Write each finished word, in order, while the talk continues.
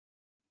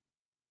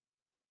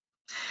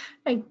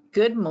Hi,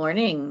 good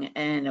morning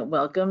and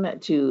welcome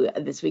to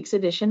this week's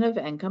edition of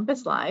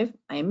NCompass Live.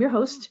 I am your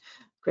host,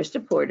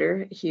 Krista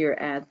Porter, here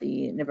at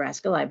the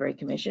Nebraska Library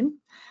Commission.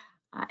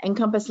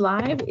 NCompass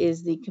Live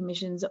is the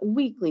Commission's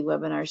weekly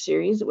webinar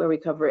series where we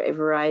cover a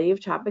variety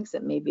of topics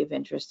that may be of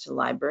interest to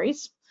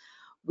libraries.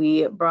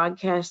 We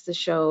broadcast the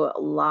show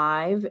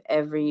live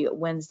every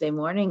Wednesday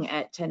morning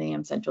at 10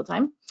 a.m. Central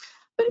Time.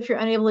 But if you're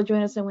unable to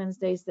join us on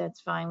Wednesdays,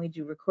 that's fine. We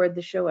do record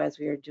the show as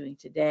we are doing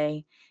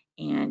today,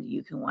 and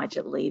you can watch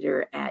it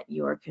later at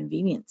your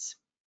convenience.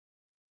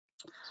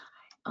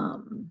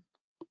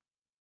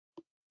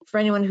 For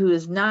anyone who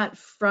is not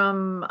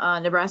from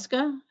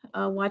Nebraska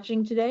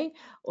watching today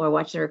or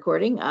watching the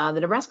recording, the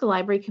Nebraska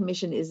Library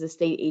Commission is the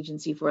state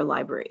agency for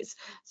libraries.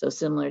 So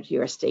similar to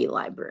your state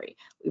library.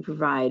 We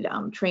provide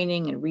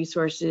training and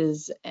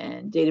resources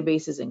and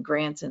databases and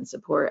grants and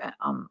support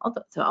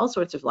to all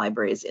sorts of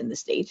libraries in the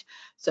state.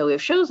 So we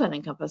have shows on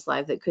NCompass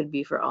Live that could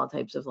be for all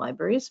types of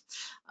libraries,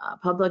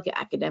 public,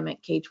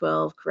 academic,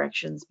 K-12,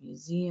 corrections,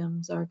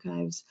 museums,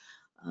 archives.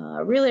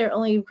 Really our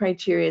only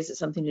criteria is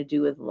something to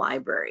do with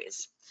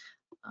libraries.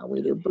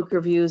 We do book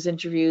reviews,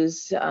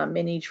 interviews,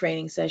 mini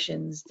training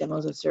sessions,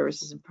 demos of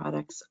services and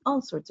products,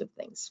 all sorts of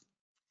things.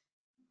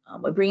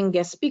 We bring in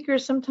guest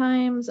speakers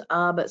sometimes,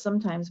 but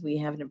sometimes we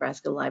have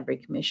Nebraska Library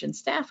Commission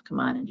staff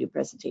come on and do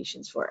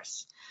presentations for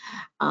us.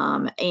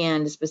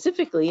 And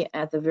specifically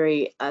on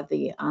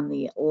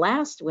the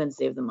last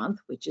Wednesday of the month,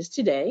 which is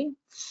today,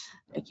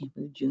 I can't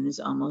believe June is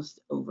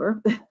almost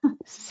over.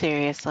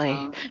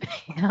 Seriously.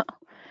 Yeah.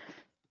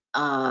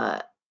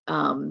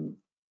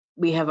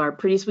 We have our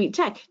Pretty Sweet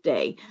Tech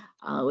Day,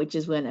 which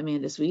is when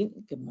Amanda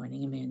Sweet, good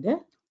morning, Amanda.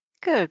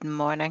 Good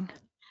morning.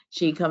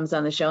 She comes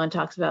on the show and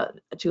talks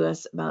to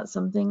us about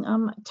something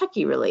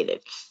techie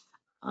related.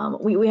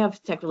 We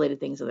have tech related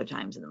things other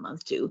times in the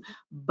month too,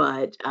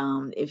 but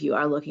if you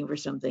are looking for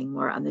something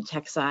more on the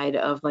tech side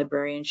of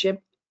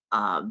librarianship,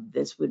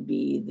 this would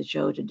be the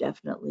show to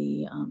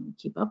definitely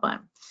keep up on.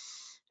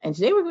 And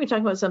today we're going to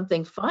talk about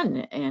something fun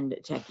and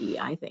techie,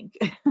 I think.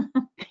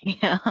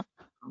 Yeah.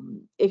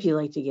 If you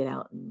like to get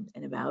out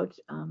and about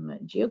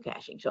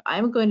geocaching. So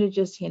I'm going to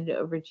just hand it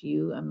over to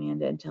you,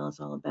 Amanda, and tell us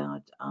all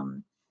about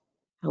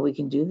how we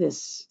can do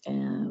this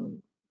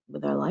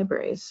with our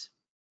libraries.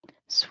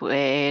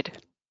 Sweet.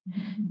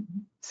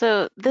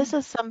 So this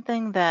is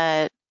something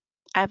that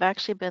I've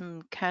actually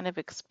been kind of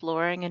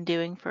exploring and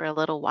doing for a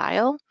little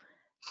while.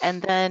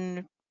 And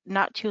then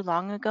not too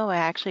long ago, I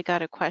actually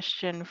got a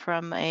question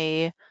from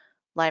a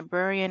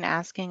librarian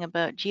asking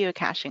about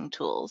geocaching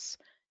tools.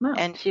 Wow.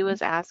 And she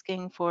was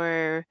asking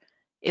for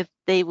if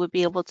they would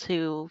be able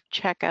to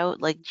check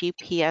out like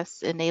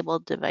GPS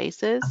enabled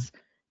devices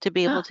to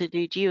be able to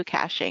do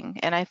geocaching.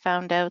 And I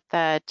found out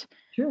that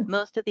Sure.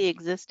 most of the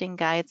existing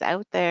guides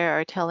out there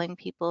are telling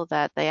people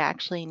that they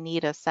actually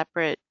need a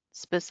separate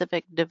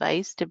specific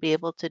device to be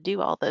able to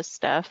do all this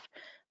stuff,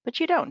 but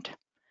you don't.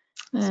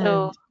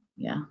 So,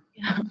 yeah.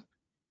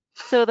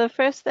 So the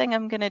first thing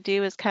I'm going to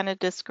do is kind of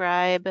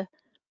describe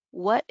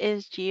what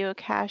is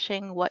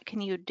geocaching, what can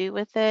you do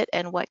with it,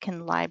 and what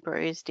can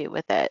libraries do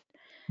with it.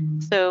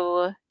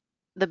 So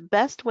the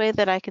best way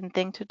that I can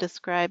think to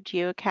describe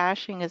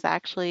geocaching is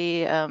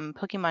actually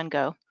Pokemon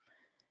Go.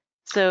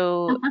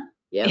 So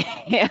Yep.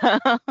 yeah.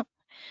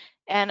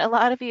 And a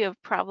lot of you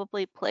have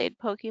probably played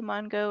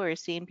Pokemon Go or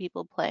seen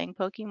people playing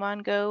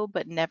Pokemon Go,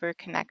 but never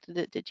connected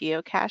it to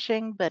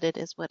geocaching, but it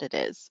is what it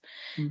is.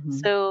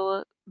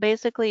 So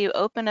basically, you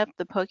open up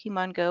the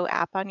Pokemon Go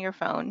app on your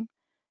phone,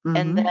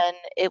 and then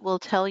it will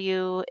tell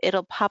you,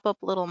 it'll pop up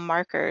little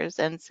markers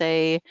and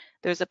say,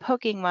 there's a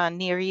Pokemon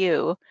near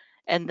you.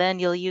 And then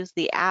you'll use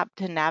the app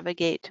to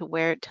navigate to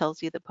where it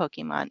tells you the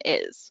Pokemon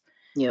is.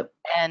 Yep.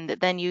 And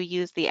then you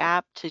use the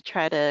app to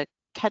try to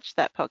catch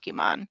that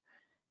Pokemon.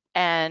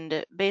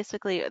 And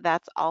basically,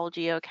 that's all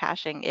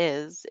geocaching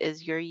is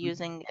you're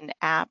using an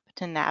app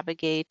to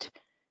navigate,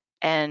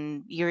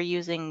 and you're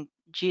using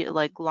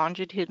like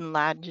longitude and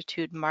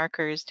latitude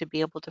markers to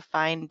be able to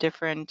find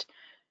different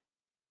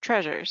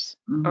treasures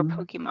or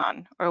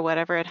Pokemon or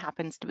whatever it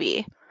happens to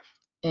be.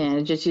 And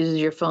it just uses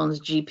your phone's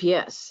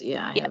GPS.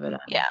 Yeah, I have it on.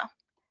 Yeah.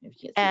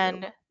 If you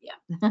can't see And yeah.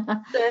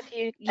 so if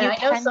And you I know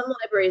can, some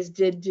libraries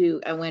did do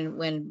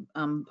when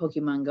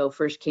Pokemon Go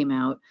first came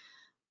out.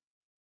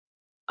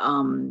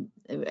 And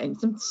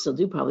some still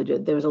do probably do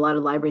it. There was a lot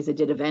of libraries that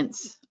did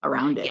events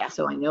around it. Yeah.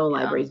 So I know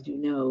libraries do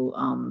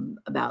know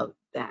about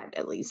that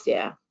at least,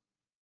 yeah.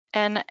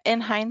 And in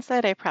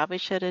hindsight, I probably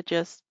should have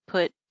just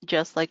put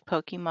just like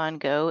Pokemon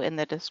Go in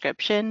the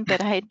description,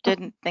 but I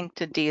didn't think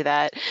to do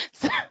that.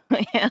 So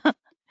yeah.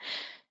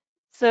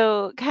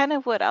 So kind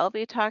of what I'll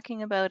be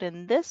talking about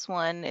in this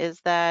one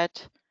is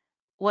that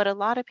what a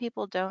lot of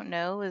people don't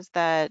know is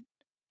that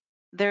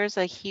there's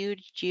a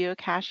huge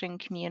geocaching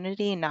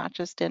community, not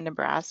just in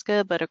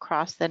Nebraska, but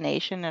across the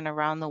nation and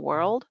around the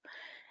world.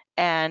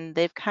 And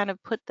they've kind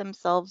of put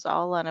themselves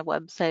all on a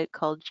website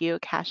called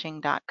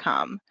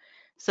geocaching.com.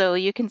 So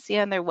you can see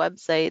on their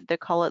website, they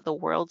call it the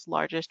world's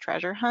largest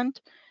treasure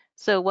hunt.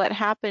 So what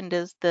happened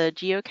is the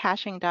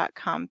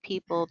geocaching.com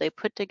people, they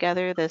put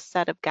together this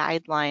set of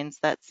guidelines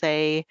that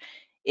say,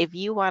 if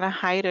you want to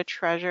hide a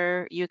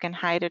treasure, you can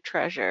hide a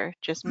treasure.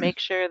 Just make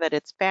sure that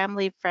it's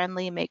family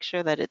friendly, make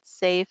sure that it's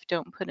safe.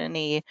 Don't put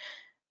any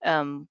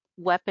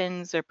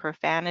weapons or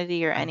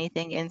profanity or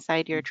anything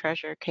inside your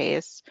treasure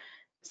case.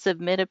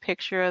 Submit a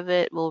picture of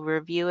it, we'll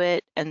review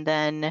it, and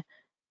then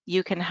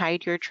you can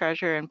hide your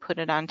treasure and put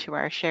it onto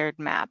our shared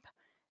map.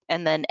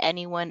 And then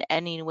anyone,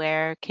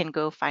 anywhere can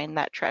go find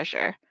that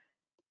treasure.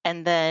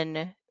 And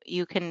then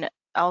you can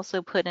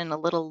also put in a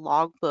little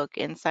logbook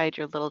inside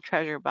your little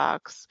treasure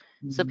box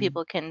so Mhm.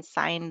 people can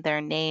sign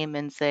their name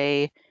and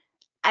say,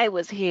 I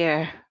was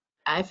here.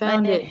 I My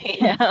found name,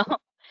 it.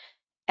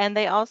 And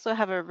they also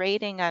have a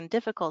rating on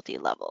difficulty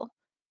level.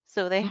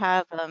 So they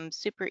have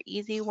super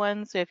easy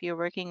ones. So if you're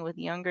working with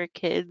younger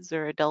kids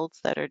or adults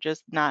that are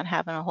just not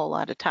having a whole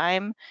lot of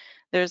time,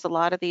 there's a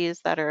lot of these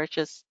that are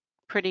just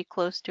pretty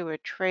close to a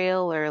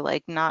trail or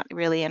like not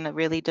really in a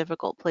really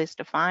difficult place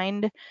to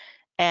find.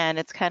 And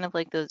it's kind of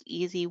like those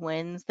easy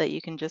wins that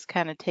you can just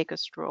kind of take a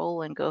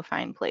stroll and go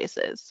find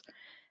places.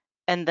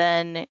 And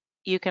then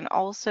you can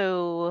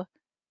also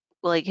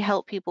like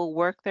help people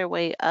work their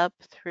way up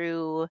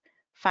through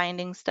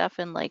finding stuff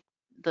in like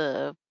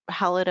the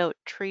hollowed out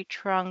tree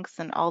trunks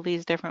and all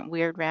these different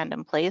weird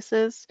random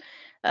places.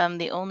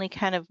 The only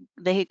kind of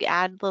they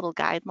add little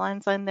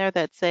guidelines on there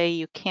that say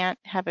you can't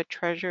have a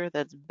treasure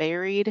that's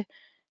buried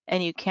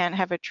and you can't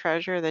have a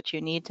treasure that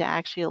you need to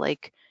actually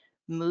like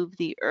move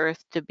the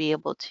earth to be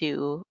able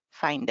to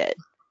find it.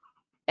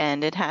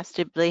 And it has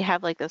to, they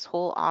have like this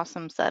whole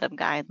awesome set of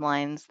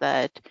guidelines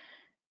that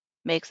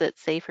makes it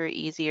safer,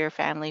 easier,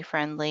 family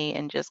friendly,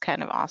 and just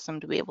kind of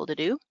awesome to be able to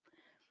do.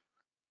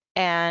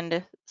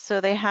 And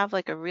so they have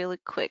like a really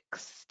quick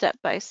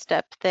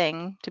step-by-step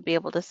thing to be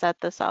able to set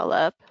this all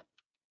up.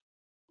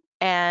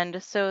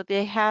 And so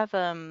they have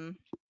in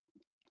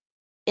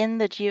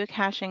the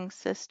geocaching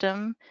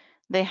system,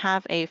 they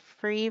have a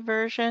free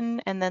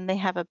version and then they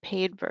have a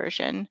paid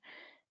version.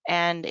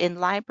 And in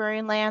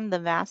library land, the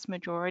vast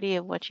majority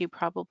of what you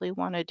probably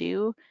want to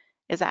do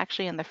is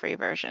actually in the free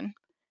version.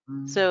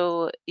 Mm.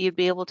 So you'd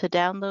be able to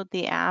download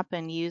the app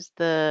and use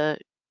the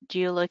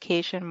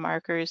geolocation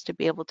markers to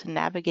be able to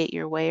navigate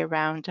your way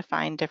around to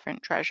find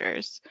different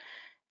treasures.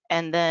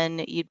 And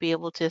then you'd be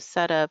able to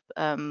set up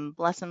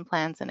lesson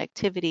plans and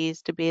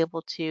activities to be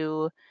able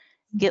to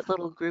get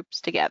little groups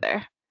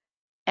together.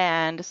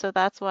 And so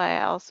that's why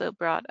I also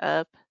brought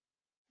up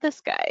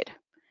this guide.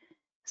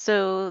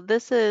 So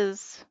this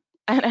is,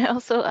 and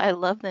I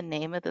love the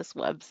name of this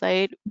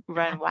website,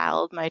 Run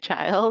Wild, My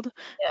Child.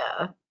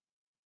 Yeah.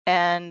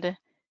 And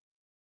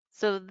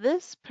so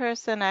this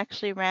person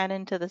actually ran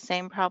into the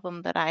same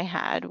problem that I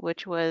had,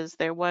 which was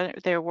there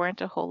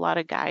weren't a whole lot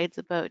of guides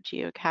about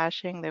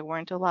geocaching. There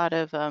weren't a lot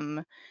of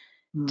Mm.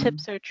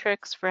 tips or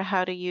tricks for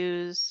how to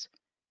use.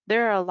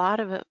 There are a lot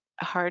of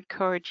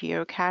hardcore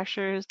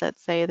geocachers that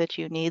say that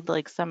you need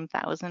like some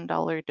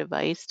 $1,000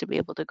 device to be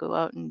able to go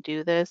out and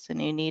do this,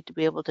 and you need to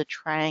be able to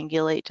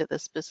triangulate to the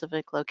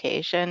specific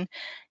location.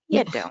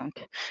 You don't.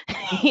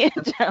 You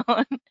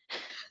don't,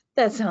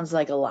 That sounds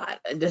like a lot.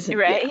 It doesn't,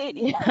 yeah. right?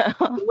 Yeah.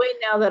 The way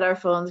now that our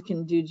phones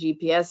can do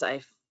GPS,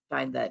 I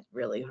find that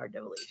really hard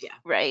to believe. Yeah.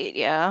 Right,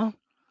 yeah.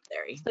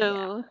 Very. Yeah.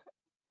 So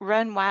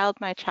Run Wild,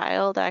 My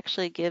Child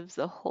actually gives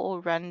a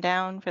whole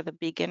rundown for the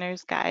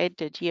beginner's guide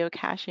to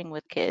geocaching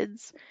with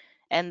kids.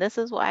 And this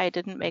is why I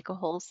didn't make a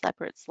whole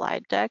separate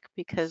slide deck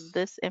because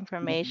this Mhm.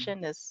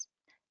 information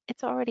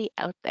it's already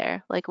out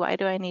there. Like, why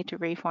do I need to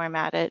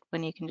reformat it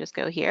when you can just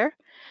go here?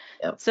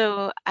 Yep.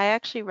 So I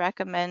actually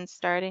recommend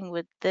starting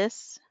with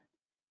this,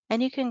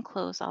 and you can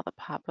close all the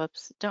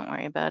pop-ups. Don't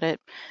worry about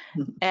it.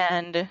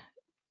 And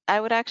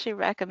I would actually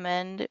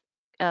recommend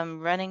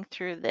running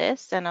through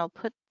this, and I'll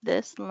put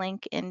this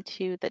link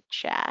into the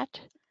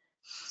chat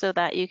so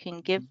that you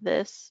can give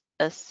this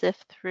a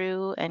sift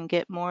through and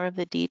get more of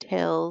the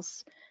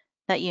details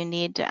that you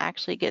need to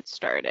actually get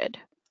started.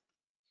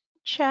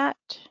 Chat,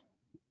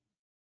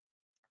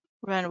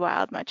 Run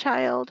Wild, My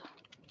Child.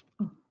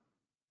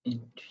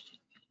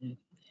 Interesting.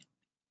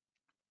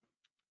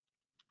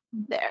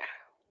 There.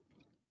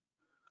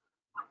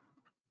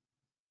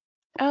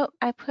 Oh,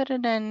 I put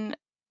it in.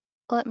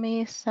 Let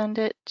me send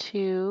it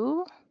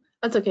to.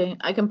 That's okay.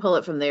 I can pull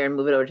it from there and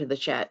move it over to the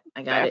chat.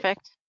 I got it.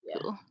 Perfect. Yeah.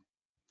 Cool.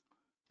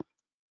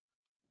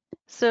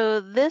 So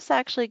this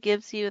actually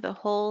gives you the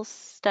whole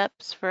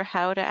steps for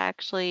how to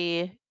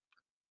actually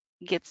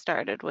get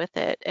started with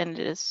it, and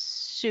it is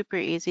super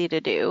easy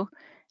to do.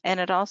 And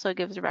it also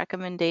gives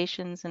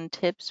recommendations and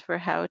tips for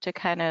how to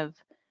kind of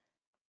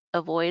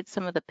avoid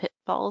some of the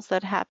pitfalls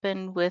that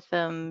happen with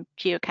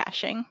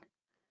geocaching.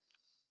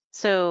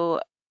 So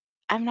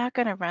I'm not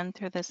going to run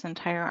through this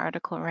entire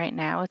article right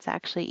now. It's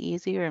actually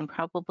easier and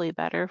probably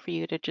better for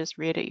you to just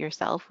read it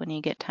yourself when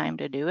you get time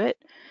to do it.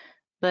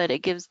 But it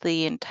gives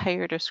the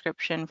entire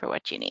description for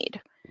what you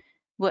need.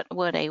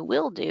 What I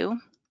will do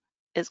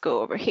is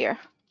go over here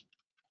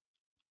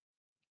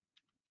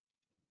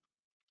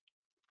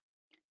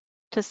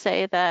to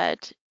say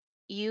that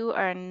you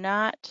are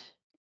not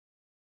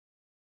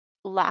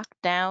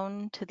locked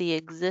down to the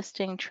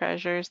existing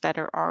treasures that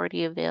are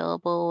already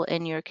available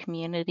in your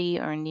community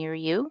or near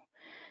you.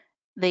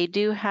 They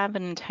do have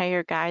an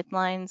entire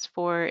guidelines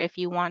for if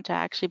you want to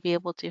actually be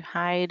able to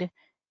hide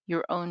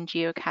your own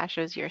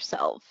geocaches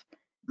yourself.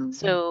 Mhm.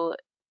 So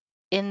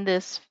in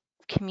this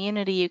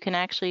community, you can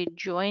actually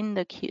join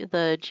the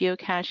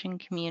geocaching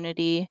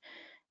community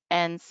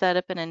and set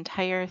up an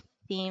entire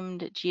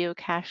themed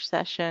geocache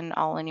session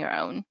all on your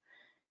own.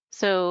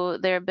 So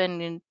there have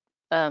been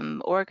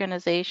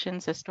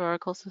organizations,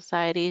 historical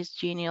societies,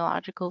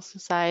 genealogical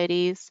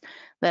societies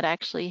that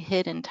actually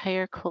hid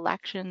entire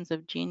collections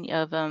of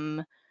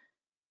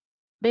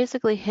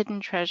basically hidden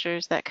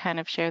treasures that kind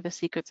of share the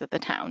secrets of the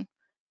town.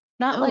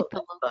 Not Oh, like the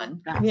that's local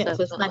fun. Yeah, gossip,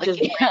 so it's but not like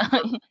just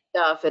random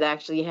stuff. It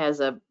actually has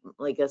a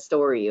like a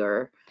story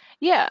or.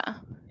 yeah.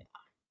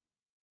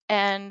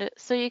 And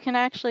so you can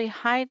actually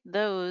hide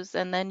those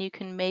and then you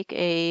can make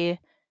an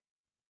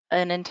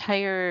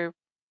entire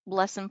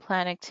lesson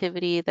plan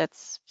activity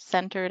that's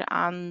centered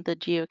on the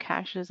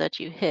geocaches that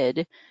you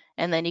hid.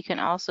 And then you can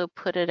also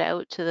put it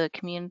out to the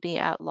community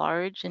at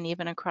large and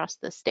even across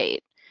the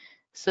state.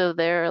 So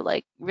they're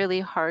like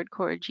really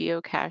hardcore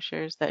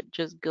geocachers that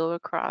just go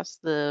across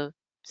the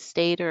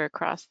state or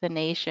across the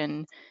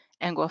nation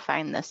and go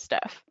find this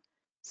stuff.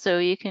 So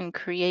you can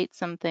create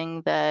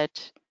something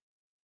that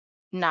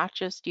not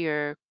just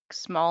your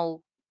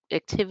small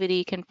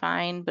activity can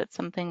find, but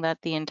something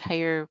that the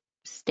entire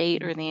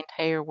state or the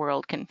entire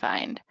world can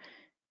find,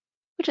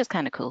 which is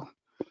kind of cool.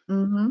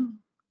 Mm-hmm.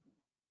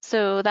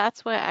 So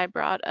that's why I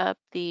brought up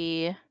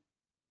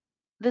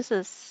this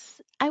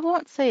is, I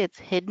won't say it's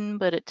hidden,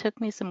 but it took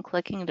me some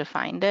clicking to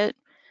find it.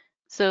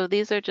 So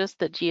these are just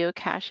the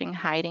geocaching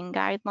hiding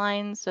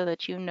guidelines so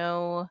that you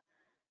know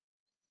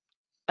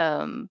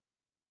um,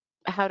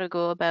 how to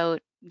go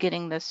about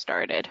getting this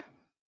started.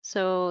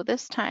 So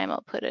this time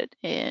I'll put it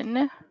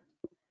in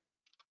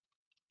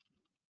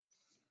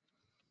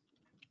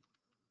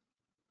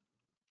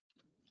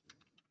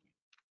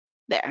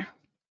there.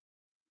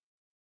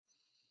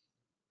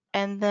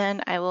 And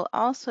then I will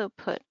also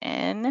put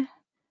in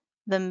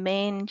the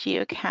main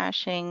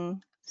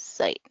geocaching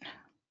site.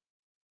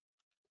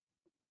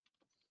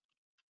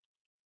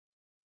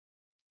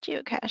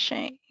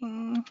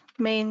 Geocaching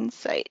main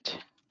site.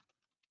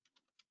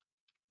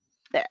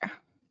 There.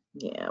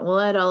 Yeah, we'll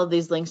add all of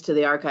these links to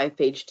the archive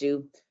page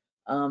too.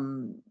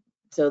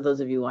 So those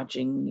of you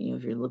watching,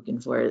 if you're looking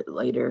for it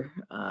later,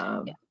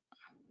 Yeah.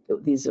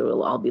 these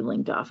will all be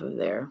linked off of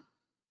there.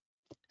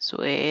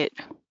 Sweet.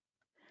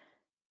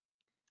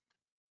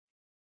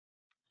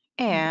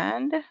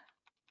 And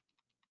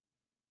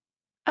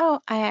oh,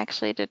 I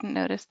actually didn't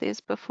notice these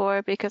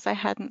before because I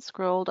hadn't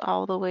scrolled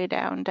all the way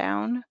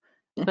down.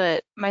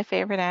 But my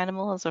favorite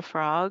animal is a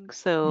frog,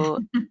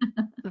 so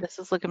this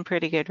is looking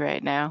pretty good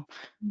right now.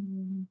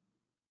 Mhm.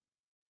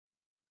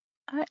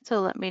 All right,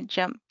 so let me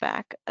jump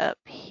back up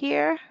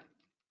here.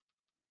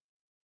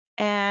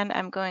 And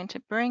I'm going to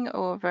bring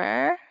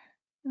over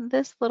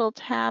this little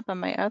tab on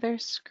my other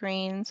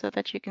screen so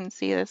that you can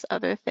see this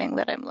other thing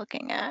that I'm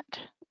looking at.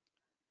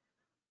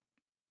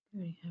 I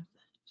already have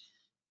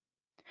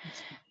that.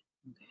 That's fine.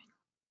 Okay.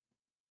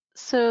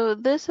 So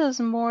this is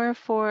more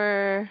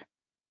for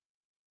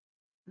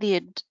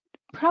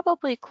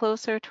probably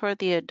closer toward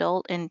the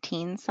adult and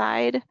teen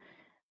side,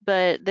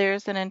 but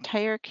there's an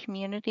entire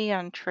community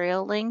on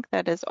TrailLink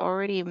that has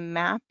already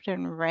mapped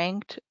and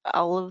ranked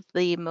all of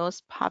the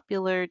most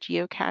popular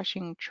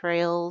geocaching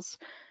trails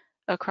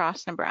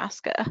across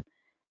Nebraska.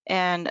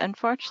 And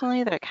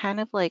unfortunately, they're kind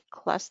of like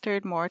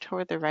clustered more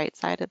toward the right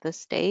side of the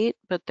state,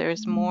 but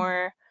there's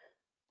more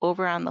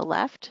over on the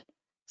left.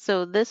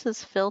 So this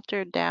is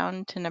filtered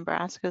down to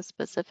Nebraska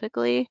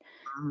specifically.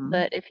 Mhm.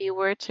 But if you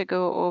were to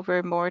go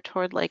over more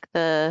toward like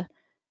the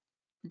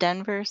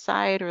Denver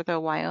side or the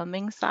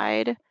Wyoming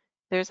side,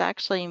 there's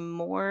actually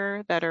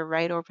more that are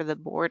right over the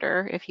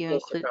border if you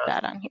Just include across.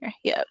 that on here.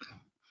 Yep.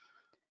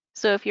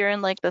 So if you're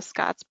in like the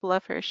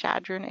Scottsbluff or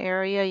Chadron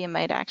area, you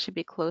might actually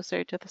be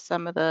closer to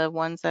some of the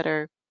ones that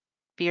are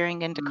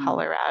veering into Mhm.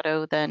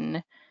 Colorado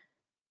than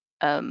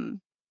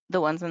um,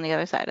 the ones on the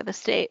other side of the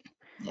state.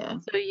 Yeah.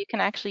 So you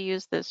can actually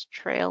use this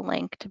trail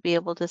link to be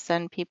able to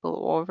send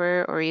people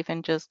over or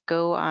even just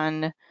go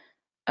on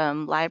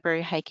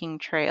library hiking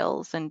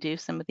trails and do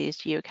some of these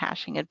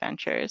geocaching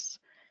adventures.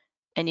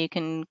 And you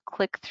can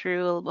click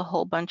through a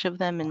whole bunch of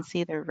them and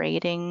see their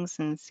ratings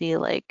and see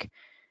like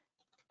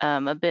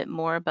a bit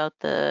more about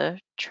the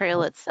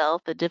trail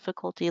itself, the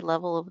difficulty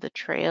level of the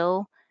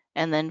trail,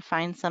 and then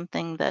find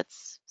something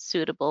that's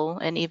suitable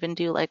and even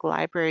do like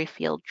library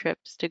field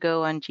trips to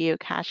go on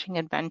geocaching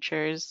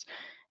adventures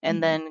and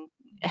Mhm. then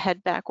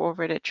head back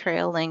over to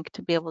TrailLink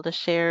to be able to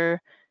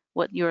share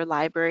what your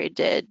library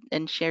did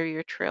and share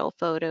your trail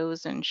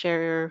photos and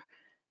share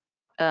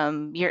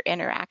your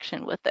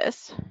interaction with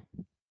this.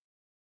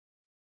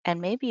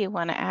 And maybe you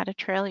want to add a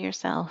trail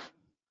yourself.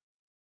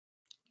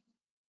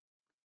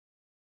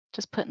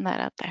 Just putting that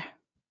out there.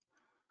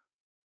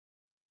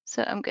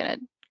 So I'm gonna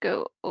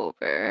go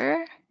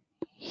over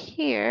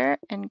here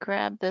and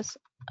grab this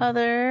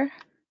other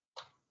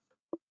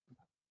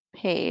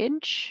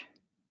page.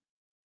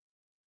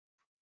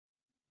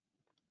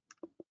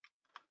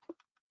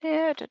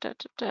 Yeah,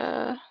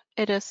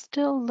 It is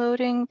still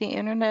loading. The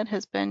internet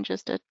has been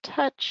just a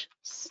touch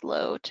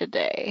slow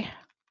today.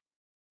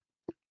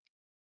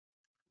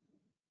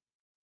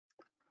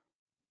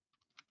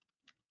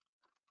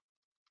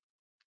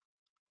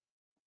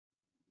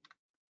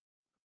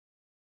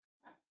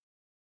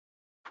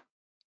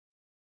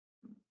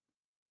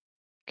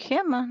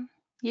 Come on,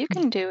 you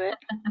can do it.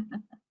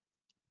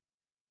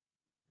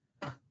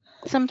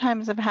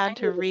 Sometimes I've I had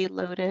to noticed.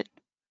 reload it.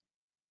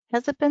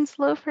 Has it been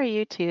slow for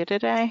you too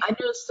today? I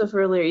noticed stuff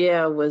earlier.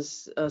 Yeah,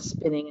 was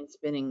spinning and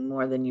spinning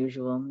more than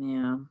usual.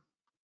 Yeah.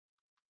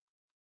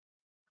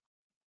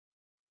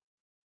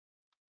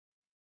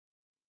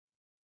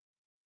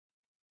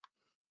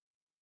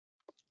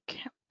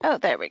 Oh,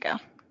 there we go.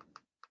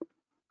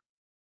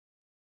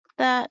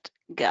 That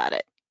got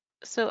it.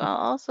 So I'll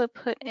also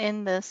put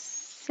in the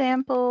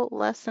sample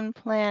lesson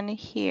plan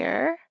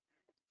here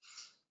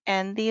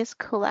and these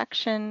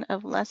collection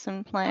of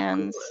lesson Oh,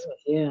 plans good.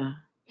 Yeah.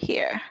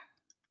 here.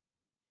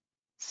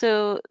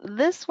 So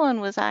this one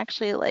was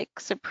actually like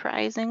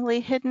surprisingly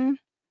hidden,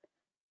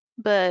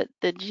 but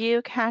the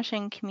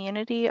geocaching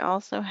community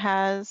also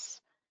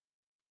has,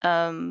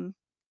 they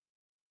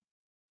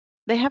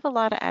have a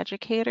lot of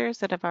educators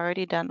that have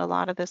already done a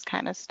lot of this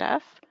kind of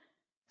stuff.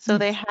 So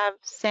they have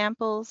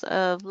samples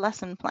of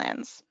lesson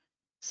plans.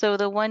 So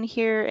the one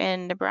here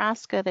in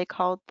Nebraska, they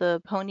called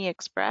the Pony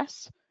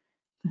Express,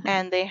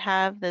 and they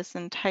have this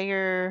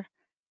entire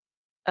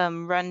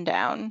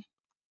rundown.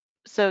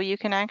 So you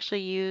can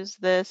actually use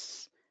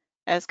this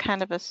as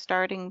kind of a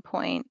starting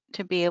point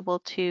to be able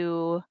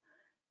to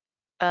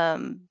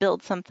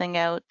build something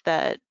out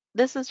that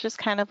this is just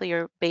kind of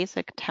your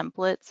basic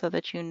template so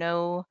that you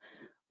know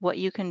what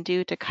you can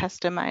do to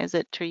customize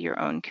it to your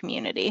own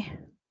community.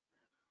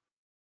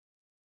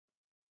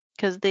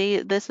 Because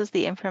this is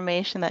the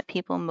information that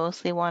people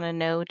mostly want to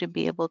know to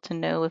be able to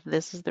know if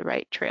this is the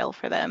right trail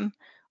for them,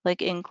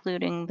 like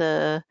including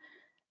the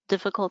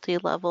difficulty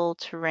level,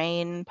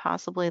 terrain,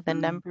 possibly the Mm.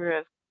 number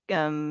of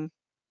um,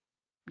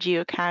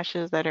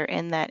 geocaches that are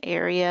in that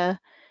area.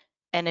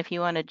 And if you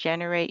want to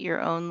generate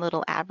your own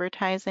little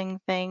advertising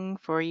thing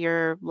for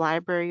your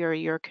library or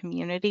your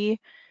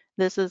community,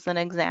 this is an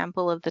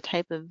example of the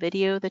type of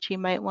video that you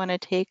might want to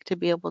take to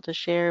be able to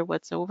share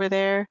what's over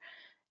there,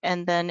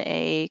 and then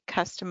a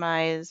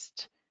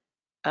customized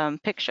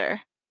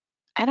picture.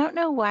 I don't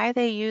know why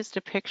they used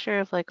a picture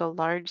of like a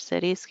large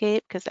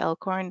cityscape because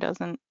Elkhorn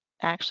doesn't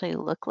actually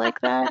look like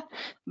that.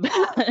 No.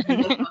 But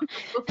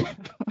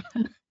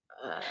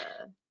Uh,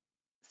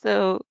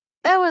 so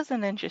that was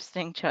an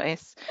interesting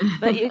choice,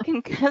 but you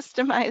can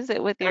customize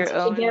it with that's your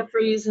what you own. get for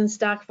using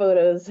stock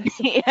photos.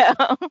 Yeah.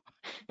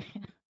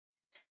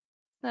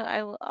 So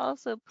I will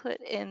also put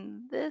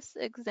in this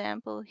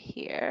example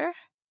here,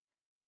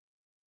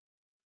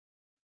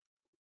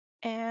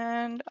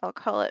 and I'll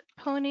call it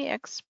Pony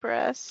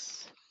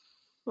Express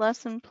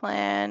lesson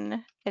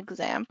plan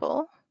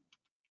example.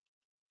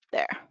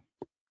 There.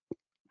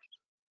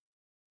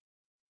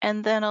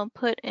 And then I'll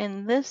put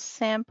in this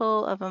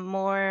sample of a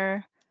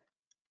more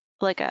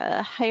like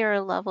a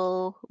higher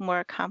level,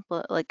 more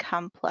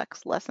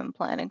complex lesson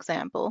plan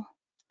example.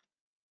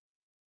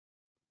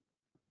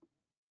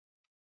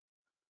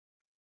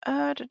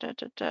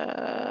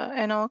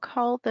 And I'll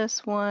call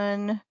this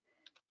one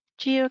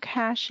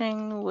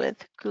Geocaching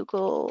with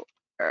Google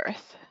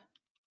Earth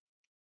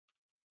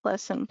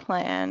lesson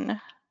plan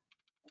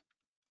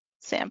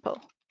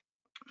sample.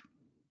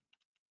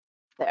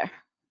 There.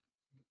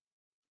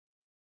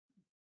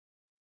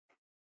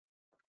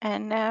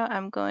 And now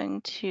I'm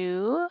going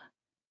to,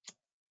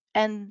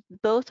 and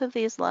both of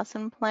these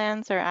lesson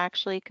plans are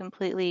actually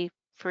completely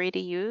free to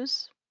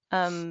use.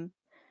 Um,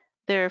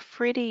 They're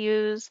free to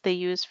use, they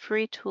use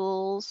free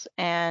tools,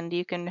 and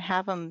you can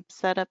have them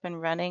set up and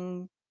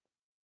running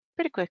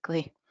pretty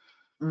quickly.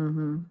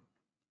 Hmm.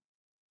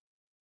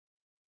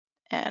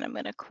 And I'm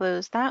going to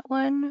close that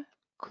one,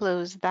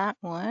 close that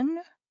one.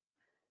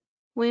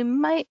 We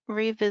might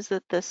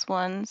revisit this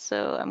one,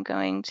 so I'm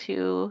going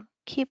to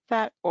keep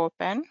that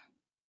open.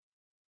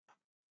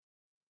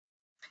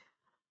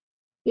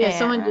 Yeah,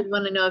 someone did And,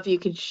 want to know if you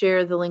could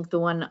share the link, the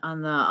one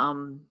on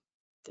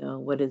the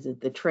what is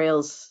it? The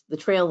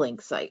trail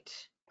link site.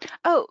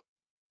 oh,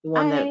 The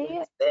one that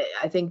I,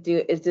 I think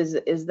is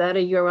that a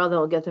URL that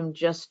will get them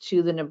just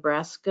to the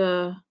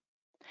Nebraska?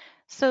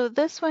 so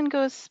this one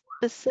goes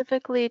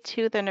specifically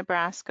to the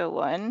Nebraska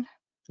one.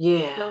 So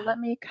Yeah. let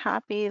me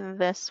copy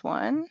this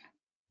one.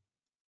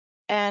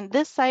 And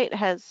this site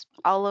has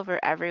all over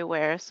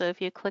everywhere. So if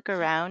you click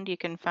around, you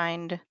can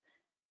find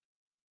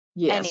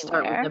Yeah,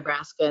 start with anywhere.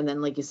 Nebraska, and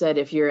then like you said,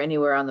 if you're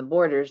anywhere on the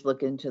borders,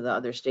 look into the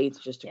other states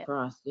just Yeah,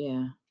 across.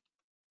 Yeah.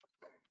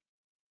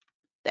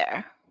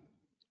 there.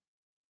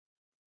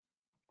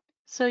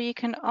 So you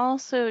can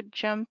also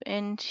jump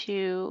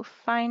into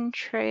find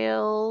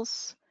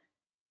trails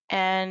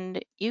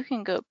and you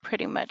can go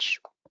pretty much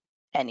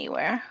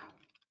anywhere.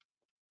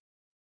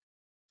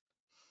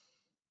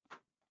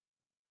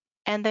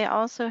 And they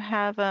also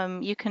have,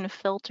 you can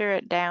filter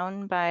it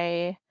down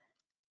by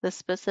the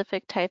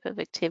specific type of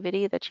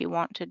activity that you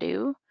want to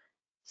do.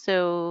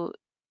 So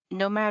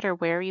no matter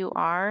where you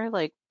are,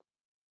 like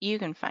you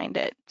can find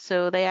it.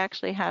 So they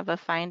actually have a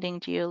geocaching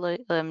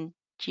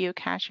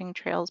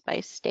trails by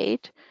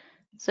state.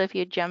 So if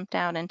you jump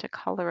down into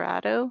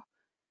Colorado,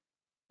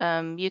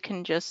 you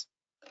can just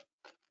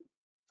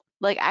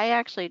like I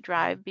actually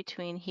drive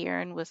between here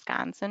and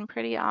Wisconsin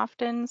pretty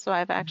often. So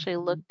I've actually Mhm.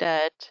 looked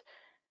at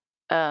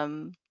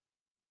um,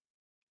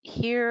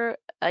 here,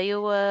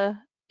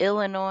 Iowa,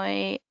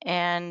 Illinois,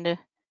 and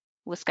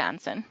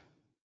Wisconsin.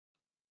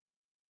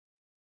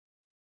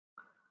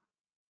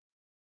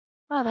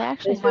 Well, they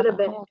actually This would have a have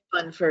been whole,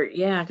 fun for,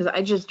 yeah, because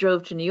I just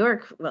drove to New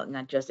York, well,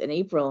 not just in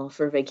April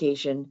for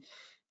vacation,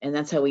 and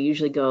that's how we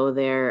usually go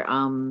there.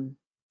 I'm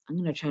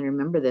gonna try to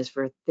remember this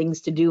for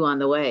things to do on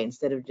the way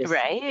instead of just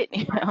right?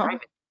 You know,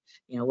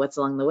 driving. What's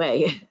along the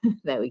way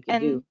that we could and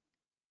do.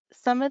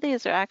 some of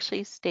these are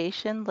actually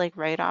stationed like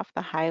right off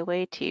the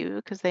highway too,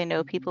 because they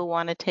know Mhm. people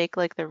want to take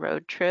like the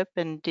road trip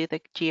and do the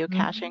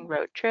geocaching Mhm.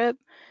 road trip.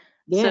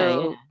 Yeah, yeah.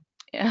 So,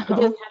 you It know,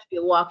 doesn't have to be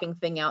a walking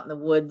thing out in the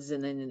woods,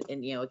 and then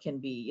it can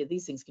be,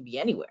 these things can be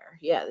anywhere.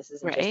 Yeah, this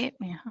isn't just right?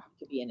 Yeah. it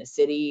could be in a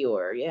city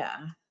or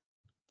yeah.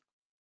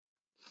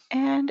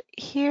 And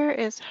here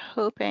is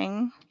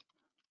hoping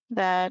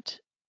that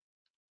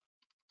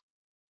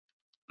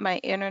my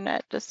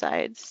internet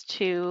decides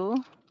to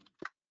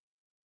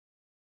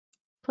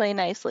play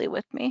nicely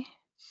with me.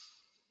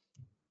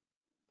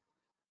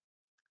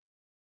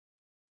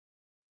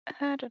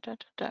 Da, da, da,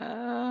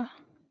 da.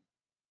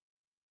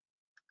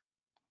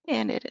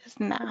 And it is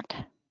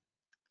not.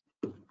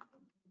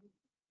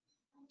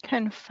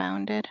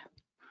 Confounded.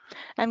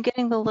 I'm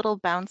getting the little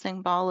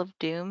bouncing ball of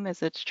doom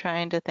as it's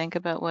trying to think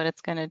about what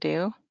it's going to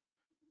do.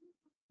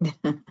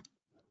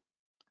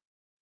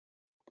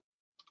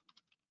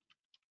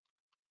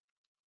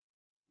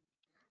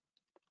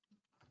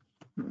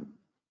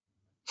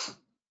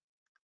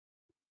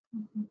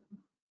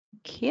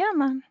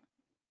 Come on.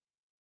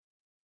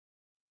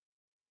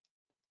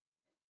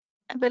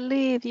 I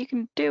believe you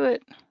can do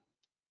it.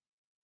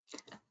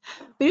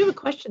 We have a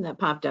question that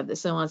popped up that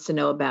someone wants to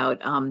know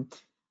about.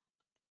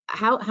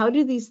 How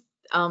do these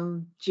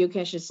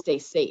geocaches stay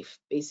safe?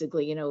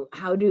 Basically,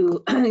 how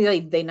do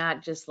like they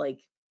not just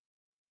like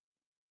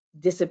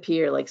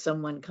disappear, like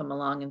someone come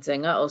along and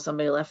saying, "Oh,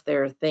 somebody left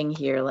their thing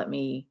here. Let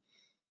me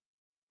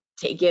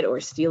take it or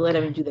steal it."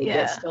 I mean, do they get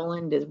Yeah.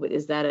 stolen?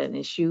 Is that an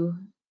issue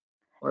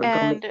or go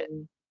And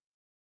missing?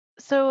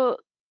 so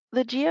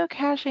the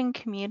geocaching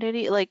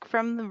community, like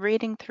from the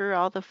reading through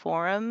all the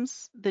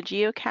forums, the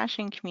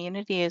geocaching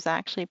community is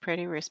actually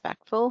pretty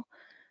respectful.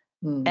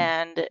 Hmm.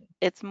 And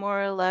it's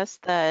more or less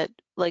that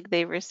like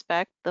they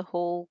respect the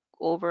whole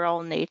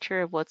overall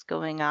nature of what's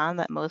going on,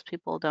 that most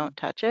people don't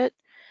touch it.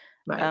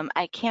 Right.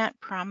 I can't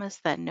promise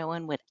that no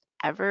one would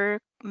ever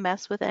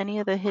mess with any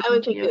of the I hidden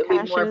would think it would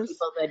be more geocaches.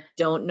 people that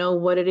don't know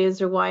what it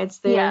is or why it's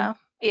there Yeah, come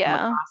yeah,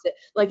 across it.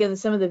 Like in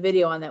some of the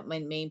video on that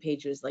main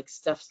page was like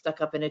stuff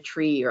stuck up in a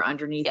tree or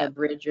underneath a yep,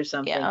 bridge or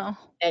something. yeah,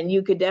 And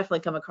you could definitely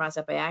come across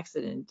that by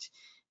accident.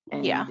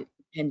 yeah. And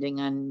depending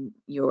on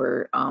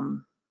your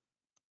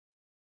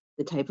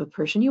the type of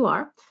person you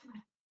are,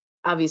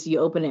 obviously you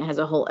open it, it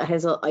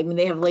has a, I mean,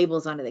 they have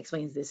labels on it that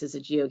explains this is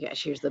a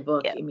geocache. Here's the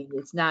book. Yep. I mean,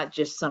 it's not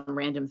just some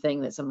random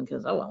thing that someone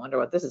goes, oh, I wonder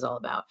what this is all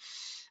about.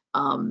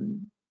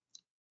 Um,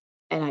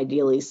 and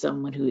ideally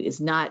someone who is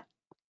not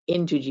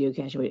into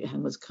geocaching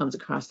and comes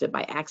across it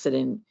by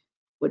accident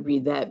would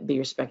read that, be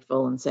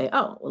respectful, and say,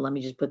 "Oh, well, let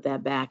me just put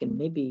that back," and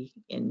maybe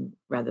in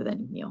rather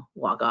than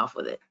walk off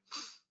with it.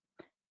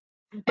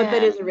 But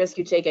that is a And risk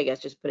you take, I guess,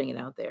 just putting it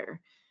out there.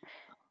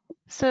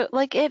 so,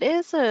 like, it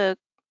is a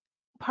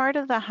part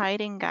of the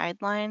hiding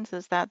guidelines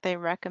is that they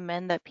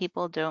recommend that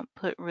people don't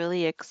put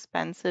really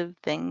expensive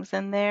things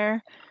in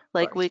there. Of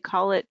Like course. we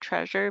call it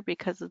treasure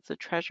because it's a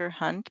treasure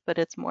hunt, but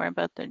it's more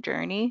about the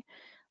journey.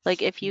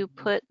 Like if you Mhm.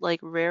 put like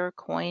rare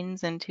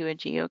coins into a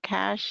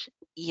geocache,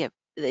 yep,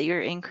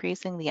 you're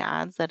increasing the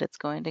odds that it's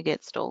going to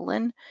get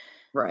stolen.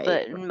 Right.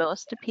 But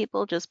most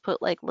people just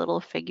put like little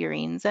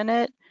figurines in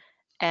it.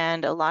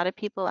 And a lot of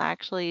people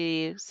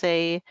actually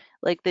say,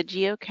 like, the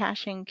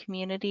geocaching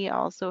community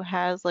also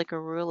has like a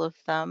rule of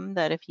thumb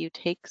that if you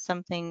take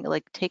something,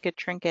 like take a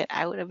trinket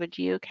out of a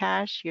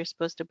geocache, you're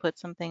supposed to put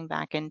something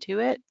back into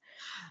it.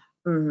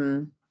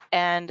 Hmm.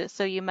 And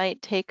so you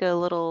might take a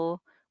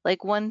little,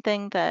 like, one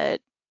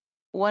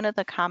of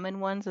the common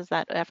ones is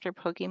that after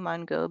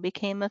Pokemon Go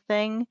became a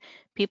thing,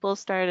 people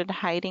started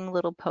hiding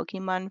little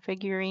Pokemon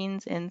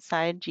figurines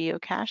inside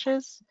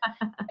geocaches.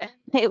 And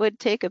they would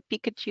take a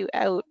Pikachu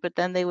out, but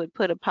then they would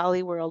put a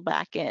Poliwhirl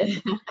back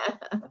in.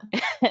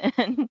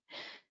 And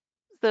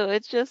so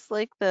it's just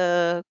like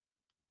the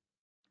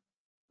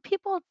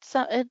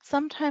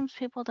sometimes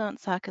people don't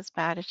suck as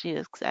bad as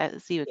you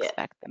Yeah.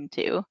 expect them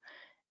to.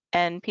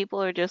 And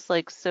people are just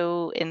like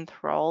so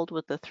enthralled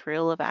with the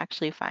thrill of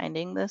actually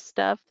finding this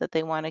stuff that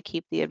they want to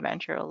keep the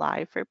adventure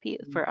alive for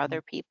Mhm.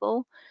 other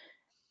people.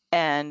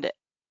 And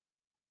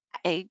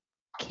I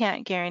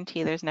can't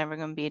guarantee there's never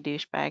going to be a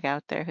douchebag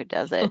out there who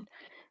does it.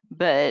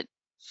 But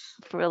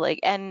for like,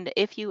 and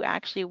if you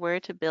actually were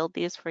to build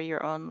these for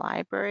your own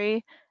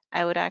library,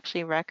 I would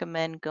actually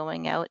recommend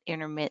going out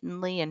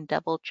intermittently and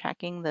double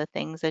checking the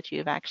things that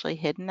you've actually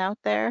hidden out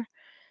there.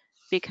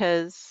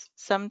 Because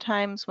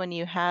sometimes when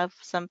you have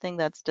something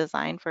that's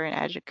designed for an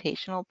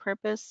educational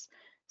purpose,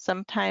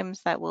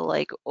 sometimes that will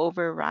like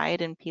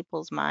override in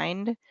people's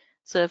mind.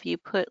 So if you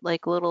put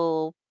like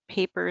little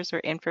papers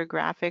or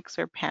infographics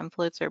or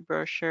pamphlets or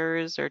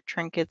brochures or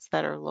trinkets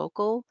that are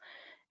local,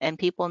 and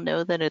people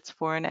know that it's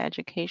for an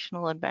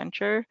educational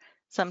adventure,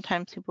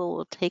 sometimes people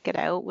will take it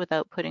out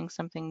without putting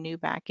something new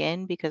back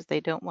in because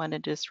they don't want to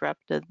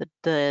disrupt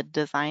the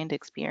designed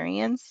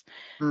experience.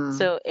 Mm.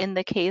 So in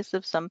the case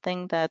of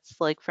something that's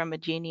like from a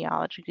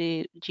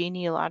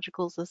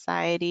genealogical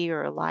society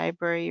or a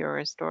library or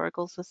a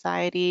historical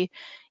society,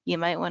 you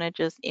might want to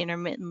just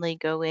intermittently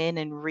go in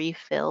and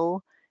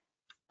refill.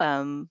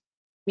 Um,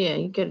 Yeah,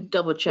 you gotta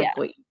double check yeah,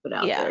 what you put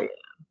out yeah. there.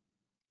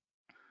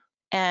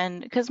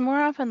 And because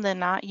more often than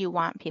not, you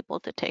want people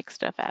to take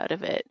stuff out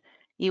of it.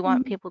 You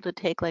want Mhm. people to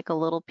take like a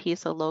little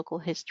piece of local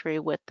history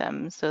with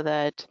them so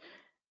that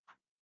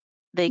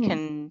they Yeah.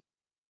 can,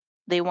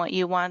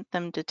 you want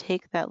them to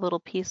take that little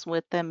piece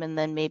with them and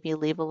then maybe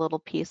leave a little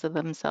piece of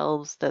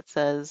themselves that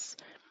says,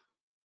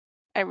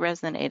 I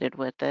resonated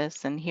with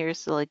this and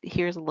here's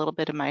a little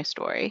bit of my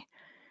story.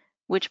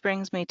 Which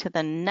brings me to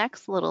the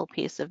next little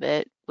piece of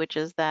it, which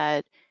is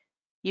that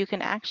you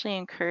can actually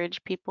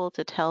encourage people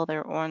to tell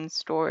their own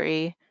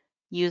story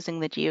using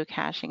the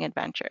geocaching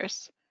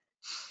adventures.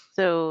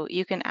 So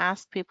you can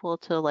ask people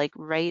to like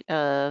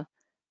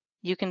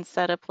you can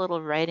set up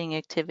little writing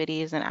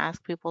activities and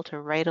ask people to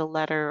write a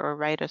letter or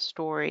write a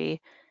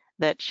story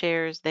that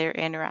shares their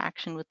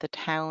interaction with the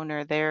town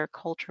or their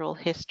cultural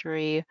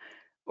history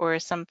or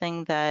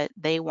something that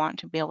they want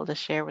to be able to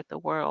share with the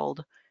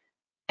world,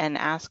 and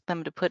ask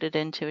them to put it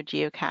into a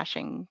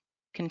geocaching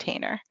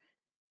container.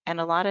 And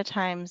a lot of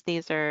times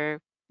the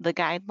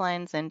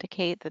guidelines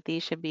indicate that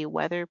these should be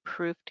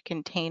weatherproofed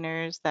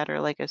containers that are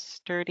like a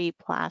sturdy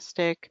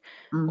plastic,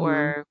 Hmm.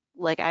 or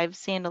like I've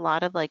seen a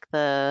lot of like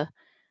the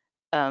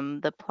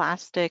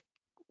plastic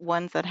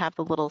ones that have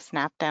the little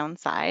snap down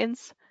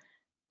sides.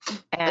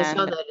 I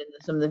saw And that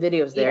in some of the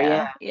videos there. Yeah,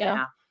 yeah, yeah.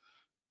 yeah.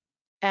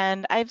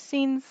 And I've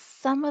seen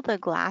some of the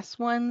glass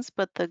ones,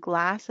 but the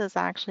glass is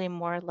actually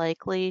more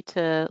likely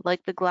to,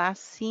 like the glass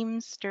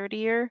seems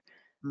sturdier,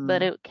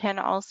 but Mm. it can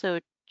also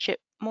chip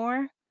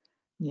more.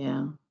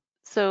 Yeah.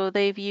 So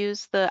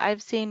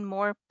I've seen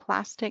more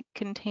plastic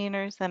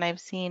containers than I've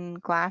seen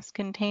glass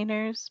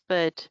containers,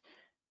 but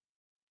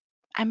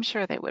I'm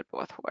sure they would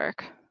both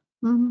work.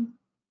 Hmm.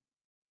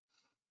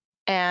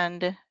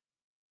 And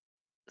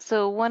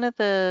so one of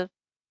the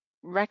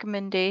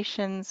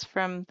recommendations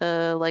from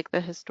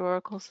the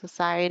historical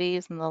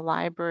societies and the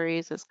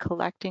libraries is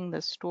collecting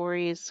the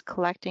stories,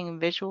 collecting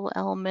visual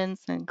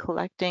elements, and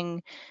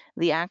collecting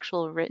the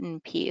actual written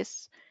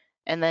piece,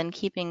 and then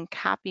keeping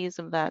copies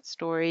of that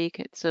story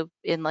so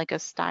in like a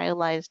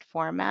stylized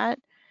format,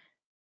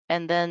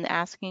 and then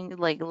asking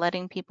like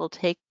letting people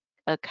take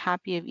a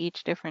copy of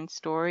each different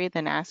story,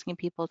 then asking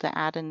people to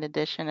add an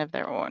edition of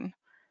their own.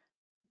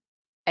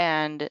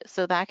 And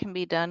so that can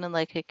be done in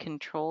like a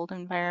controlled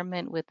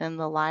environment within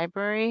the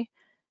library.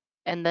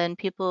 And then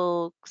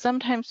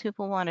sometimes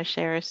people want to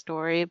share a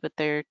story, but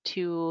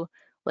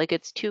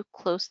it's too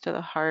close to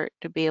the heart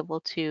to be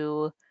able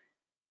to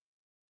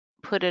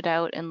put it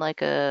out in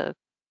like a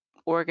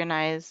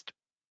organized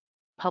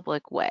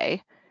public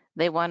way.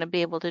 They want to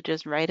be able to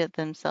just write it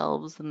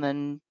themselves and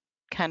then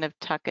kind of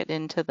tuck it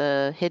into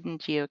the hidden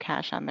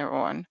geocache on their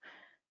own.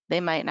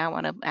 They might not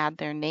want to add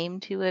their name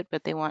to it,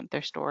 but they want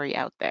their story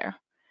out there.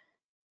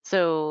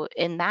 So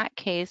in that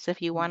case,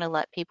 if you want to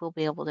let people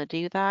be able to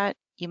do that,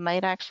 you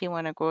might actually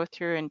want to go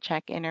through and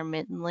check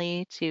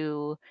intermittently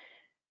to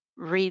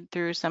read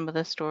through some of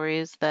the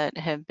stories that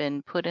have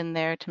been put in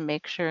there to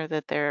make sure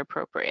that they're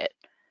appropriate.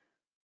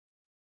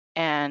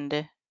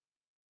 And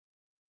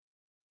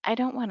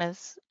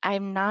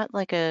I'm not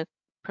like a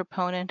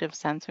proponent of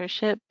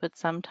censorship, but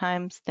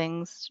sometimes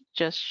things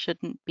just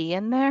shouldn't be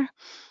in there.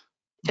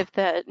 If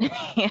that,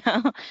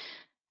 yeah,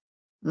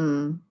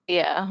 Mm.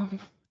 yeah.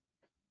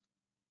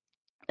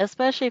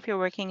 Especially if you're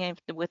working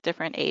with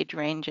different age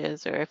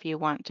ranges, or if you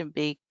want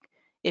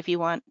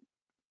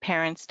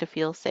parents to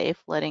feel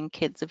safe letting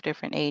kids of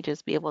different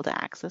ages be able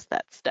to access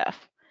that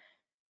stuff.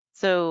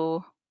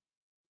 So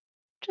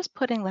just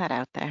putting that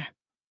out there.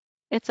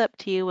 It's up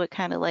to you what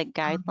kind of like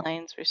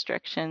guidelines,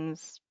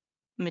 restrictions,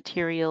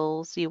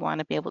 materials you want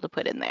to be able to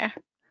put in there.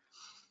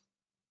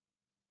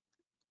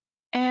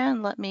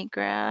 And let me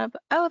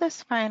oh,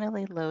 this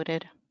finally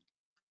loaded.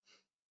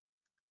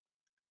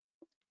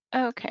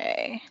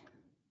 Okay.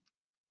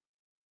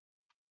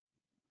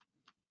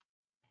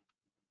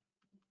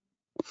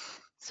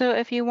 So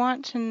if you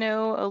want to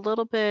know a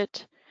little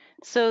bit,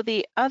 so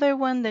the other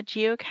one, the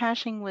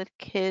geocaching with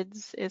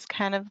kids, is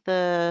kind of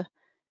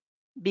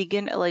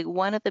like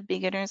one of the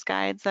beginner's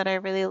guides that I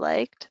really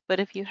liked. But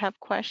if you have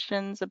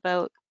questions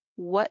about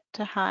what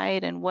to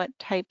hide and what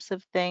types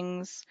of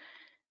things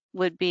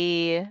would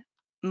be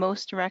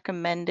most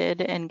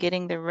recommended and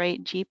getting the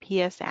right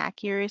GPS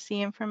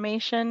accuracy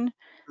information,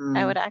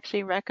 I would Mm.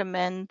 actually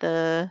recommend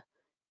the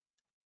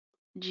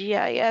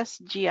GIS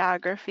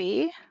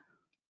Geography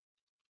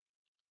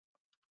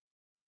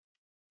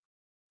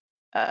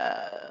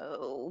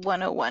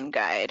 101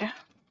 guide.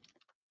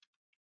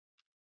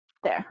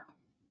 There.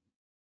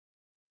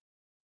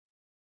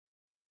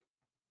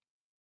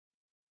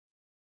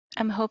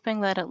 I'm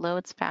hoping that it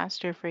loads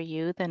faster for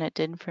you than it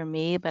did for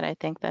me, but I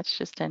think that's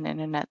just an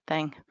internet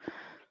thing.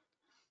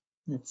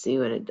 Let's see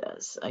what it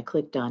does. I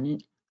clicked on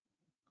it.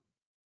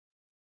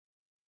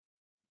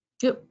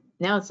 Yep.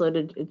 Now it's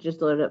loaded. It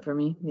just loaded up for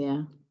me.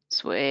 Yeah.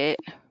 Sweet.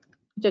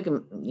 It took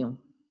him,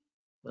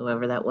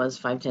 whoever that was,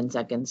 5-10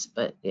 seconds,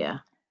 but yeah.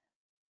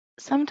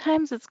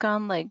 Sometimes it's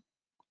gone like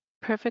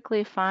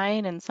perfectly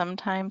fine, and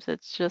sometimes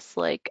it's just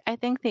like, I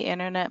think the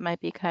internet might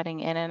be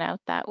cutting in and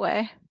out that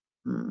way.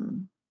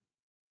 Hmm.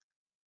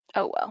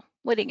 Oh well,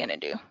 what are you gonna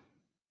do?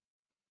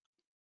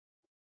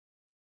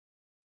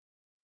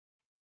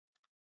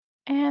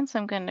 And so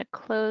I'm gonna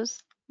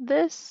close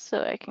this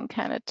so I can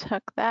kind of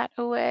tuck that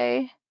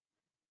away.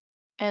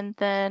 And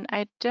then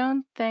I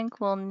don't think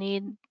we'll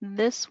need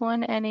this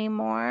one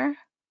anymore.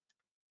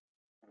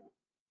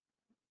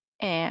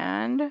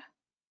 And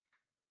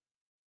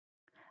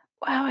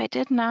wow, I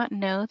did not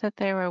know that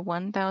there were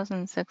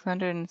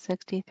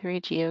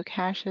 1,663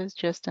 geocaches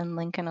just in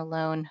Lincoln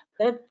alone.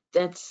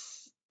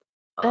 That's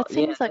That yeah,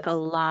 seems like a that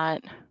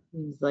lot.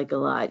 seems like a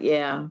lot.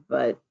 Yeah,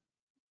 but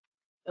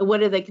what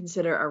do they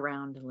consider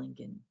around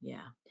Lincoln?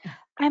 Yeah.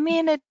 I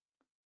mean, it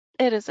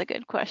is a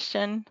good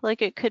question.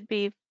 Like it could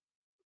be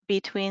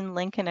between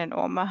Lincoln and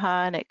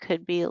Omaha, and it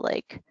could be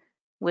like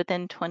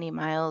within 20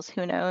 miles.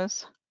 Who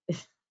knows?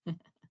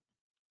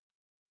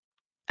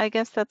 I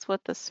guess that's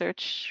what the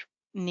search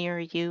near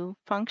you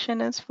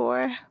function is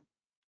for.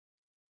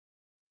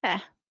 Eh,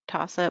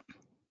 toss up.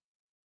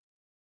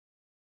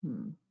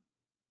 Hmm.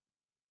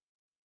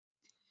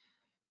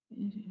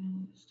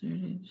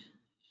 Started.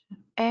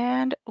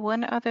 And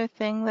one other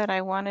thing that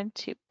I wanted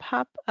to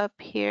pop up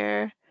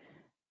here,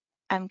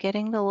 I'm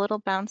getting the little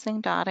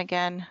bouncing dot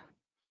again.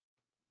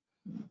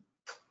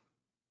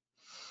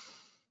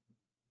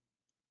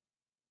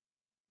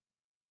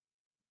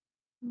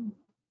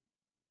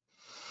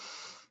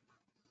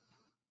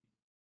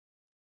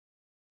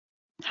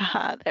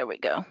 Haha, there we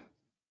go.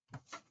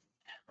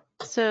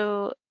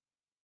 So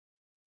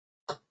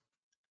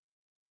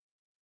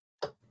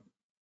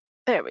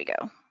there we go.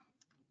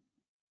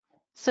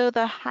 So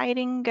the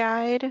hiding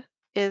guide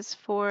is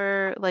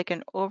for like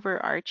an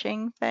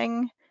overarching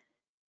thing,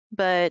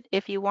 but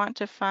if you want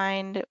to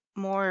find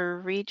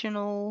more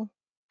regional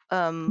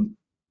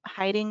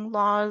hiding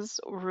laws,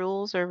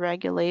 rules, or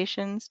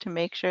regulations to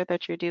make sure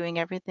that you're doing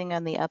everything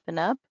on the up and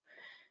up,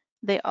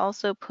 they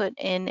also put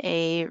in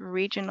a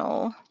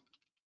regional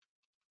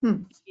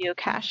Hmm.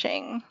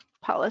 geocaching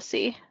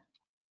policy.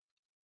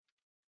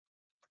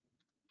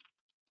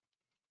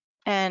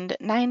 And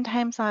 9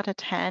 times out of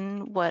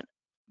 10, what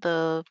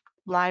the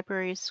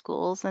libraries,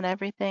 schools, and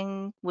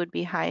everything would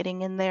be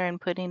hiding in there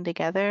and putting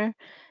together,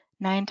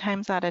 9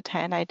 times out of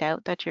 10, I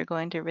doubt that you're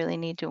going to really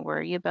need to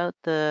worry about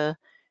the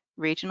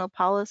regional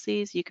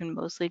policies. You can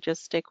mostly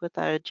just stick with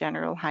the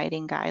general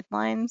hiding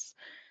guidelines,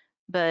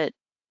 but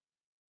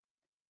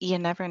you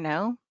never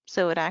know.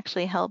 So it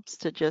actually helps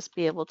to just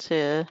be able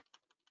to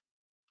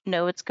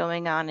know what's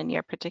going on in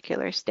your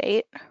particular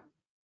state.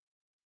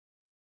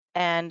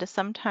 And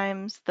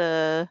sometimes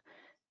the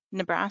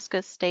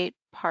Nebraska state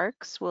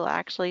parks will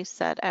actually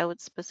set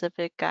out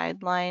specific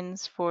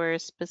guidelines for Hmm.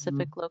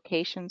 specific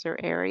locations or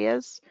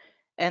areas.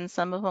 And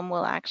some of them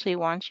will actually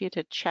want you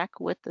to check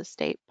with the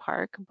state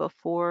park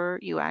before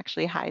you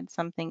actually hide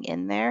something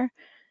in there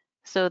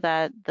so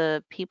that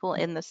the people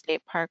in the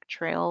state park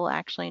trail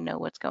actually know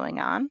what's going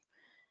on.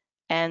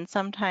 And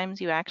sometimes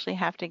you actually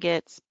have to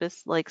get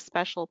like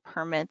special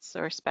permits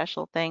or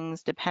special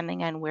things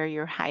depending on where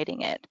you're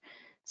hiding it.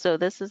 So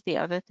this is the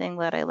other thing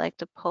that I like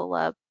to pull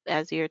up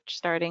as you're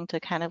starting to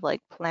kind of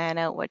like plan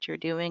out what you're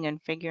doing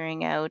and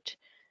figuring out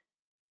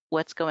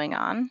what's going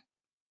on,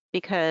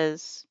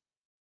 because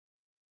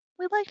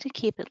we like to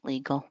keep it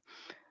legal.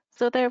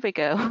 So there we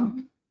go.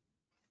 Of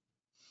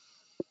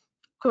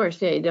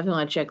course, yeah, you definitely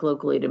want to check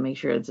locally to make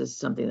sure it's just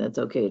something that's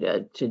okay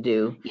to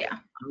do. Yeah,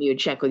 You would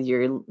check with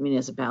your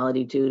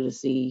municipality too to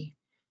see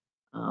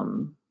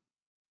um,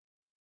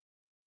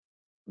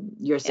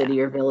 your yeah, city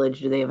or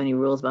village. Do they have any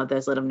rules about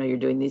this? Let them know you're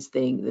doing this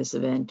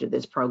event, or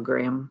this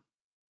program.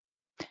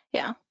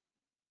 yeah.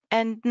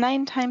 And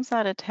 9 times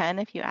out of 10,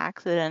 if you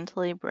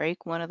accidentally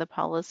break one of the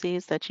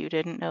policies that you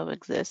didn't know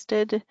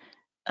existed,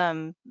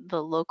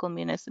 the local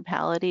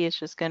municipality is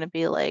just going to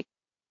be like,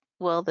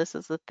 well, this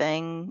is the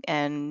thing,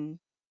 and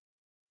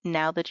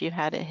now that you've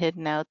had it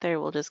hidden out there,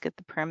 we'll just get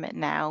the permit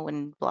now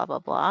and blah, blah,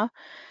 blah.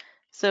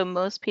 So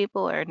most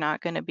people are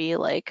not going to be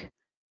like,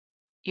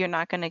 you're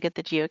not going to get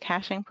the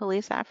geocaching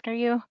police after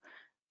you,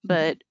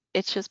 but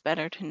it's just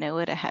better to know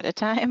it ahead of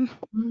time.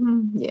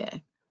 Yeah.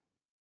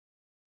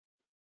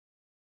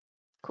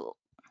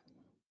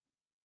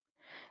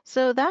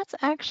 So that's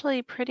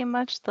actually pretty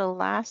much the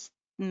last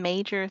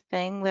major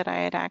thing that I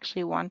had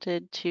actually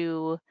wanted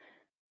to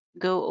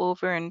go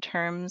over in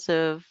terms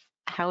of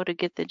how to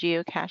get the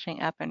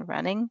geocaching up and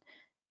running.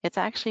 It's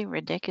actually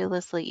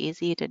ridiculously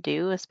easy to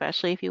do,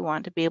 especially if you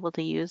want to be able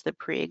to use the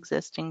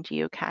pre-existing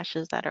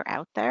geocaches that are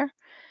out there.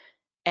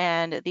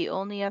 And the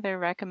only other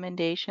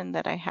recommendation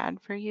that I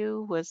had for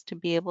you was to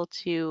be able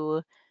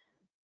to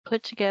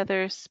put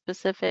together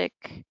specific,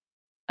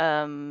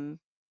 um,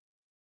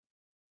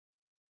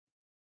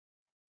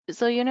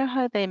 so you know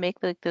how they make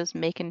like those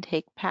make and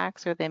take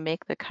packs or they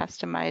make the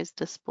customized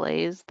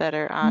displays that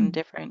are on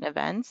different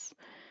events?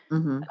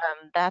 Mm-hmm.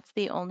 That's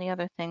the only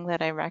other thing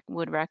that I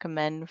would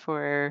recommend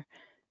for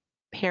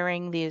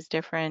pairing these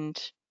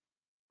different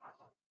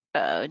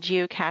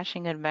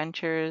geocaching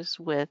adventures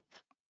with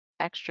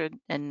extra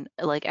and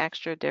like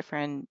extra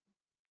different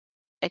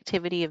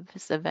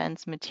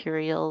events,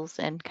 materials,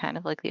 and kind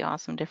of like the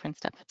awesome different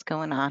stuff that's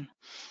going on.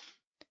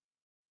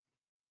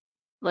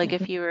 Like I if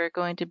think. you were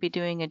going to be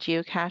doing a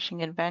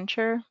geocaching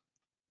adventure,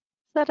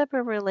 set up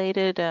a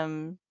related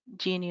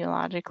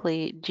genealogical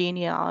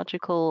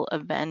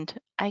event.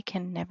 I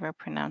can never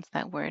pronounce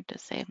that word to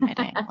save my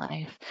dang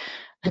life.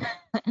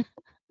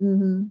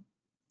 Mm-hmm. Eh,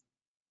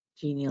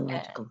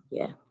 Genealogical.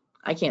 Yeah.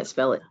 I can't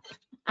spell it.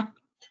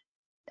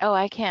 oh,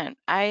 I can't.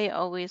 I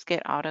always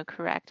get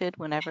auto-corrected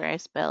whenever I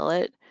spell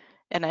it,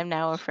 and I'm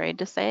now afraid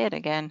to say it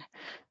again.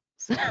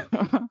 So,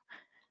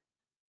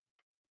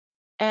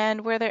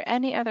 and were there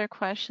any other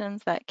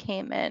questions that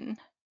came in?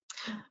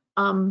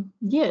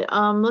 Yeah,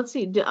 let's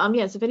see.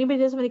 Yes, if anybody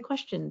does have any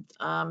questions,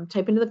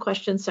 type into the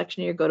questions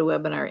section of your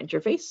GoToWebinar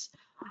interface.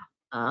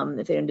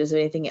 If anyone does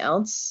anything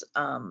else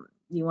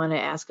you want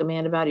to ask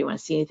Amanda about, or you want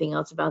to see anything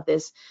else about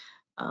this,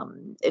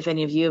 if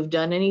any of you have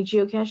done any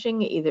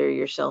geocaching, either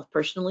yourself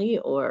personally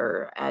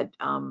or at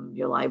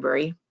your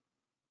library,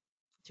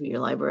 through your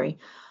library,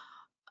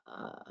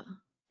 uh,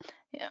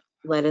 Yeah.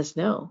 let us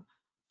know.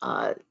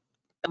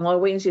 And while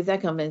we're waiting to see if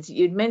that comes in,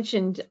 you'd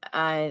mentioned,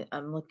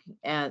 I'm looking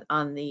at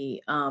on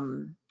the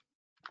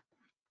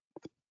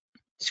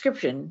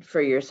description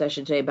for your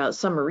session today about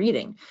summer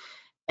reading.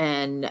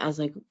 And I was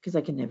like, because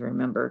I can never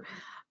remember.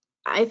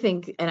 I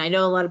think, and I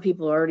know a lot of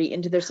people are already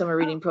into their summer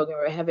reading program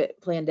or have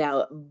it planned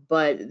out,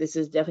 but this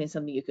is definitely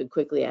something you could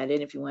quickly add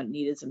in if you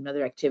needed some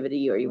other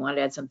activity or you want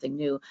to add something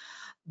new.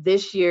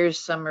 This year's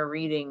summer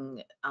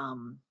reading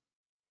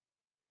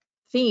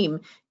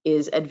theme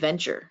is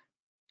adventure.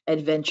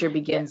 Adventure Yeah.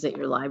 begins at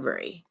your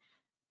library.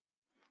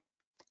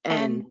 And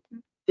And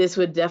this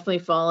would definitely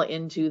fall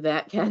into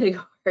that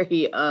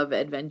category of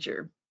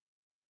adventure.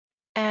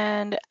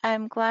 and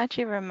I'm glad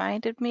you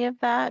reminded me of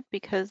that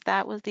because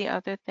that was the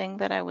other thing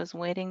that I was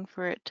waiting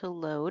for it to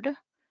load,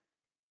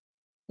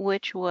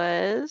 which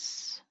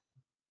was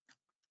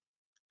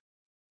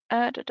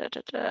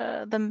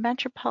the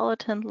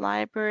Metropolitan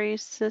Library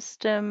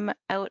System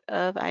out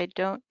of I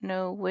don't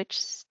know which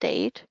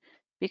state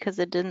because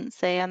it didn't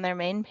say on their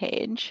main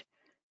page.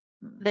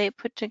 They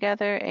put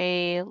together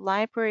a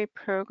library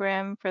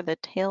program for the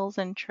Tales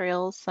and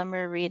Trails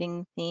summer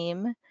reading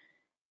theme,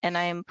 and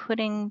I am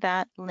putting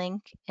that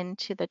link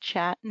into the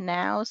chat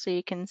now so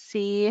you can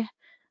see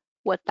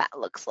what that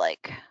looks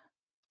like.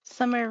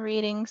 Summer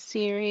reading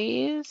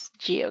series,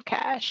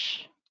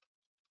 geocache.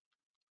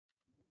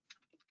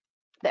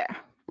 There.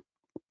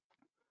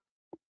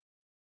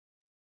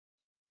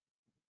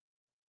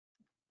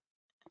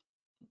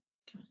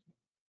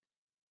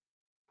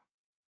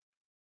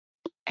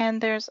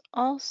 And there's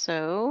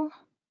also,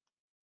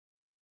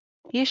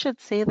 you should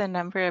see the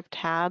number of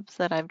tabs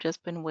that I've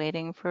just been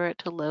waiting for it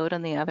to load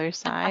on the other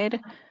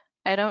side.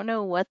 I don't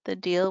know what the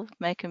deal with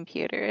my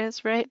computer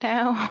is right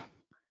now.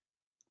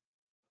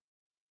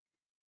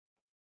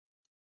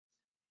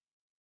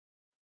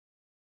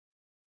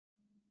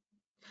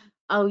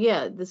 Oh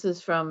yeah, this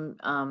is from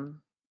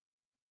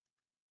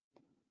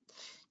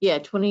yeah,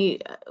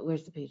 20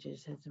 where's the page? I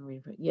just had some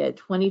reading. Yeah,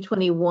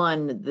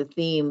 2021 the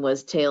theme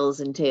was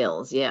Tales and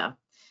Tales. Yeah.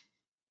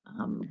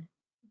 Um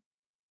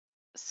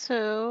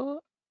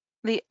So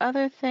the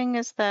other thing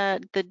is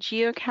that the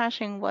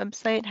geocaching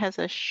website has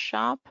a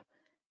shop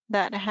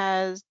that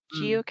has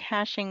mm.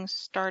 geocaching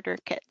starter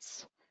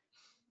kits.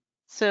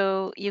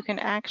 So you can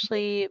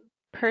actually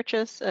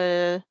purchase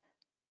a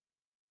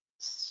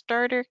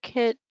starter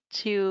kit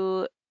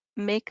to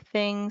make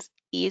things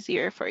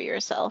easier for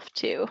yourself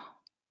too.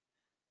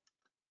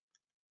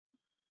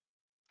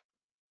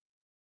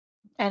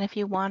 And if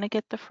you want to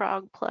get the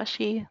frog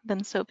plushie,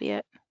 then so be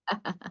it.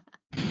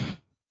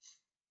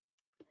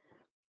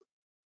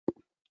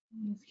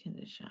 It's kind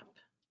of shop.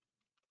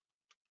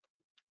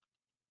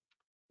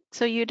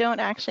 So you don't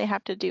actually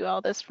have to do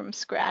all this from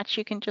scratch.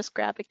 You can just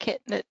grab a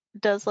kit and it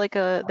does like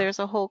there's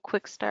a whole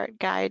quick start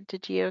guide to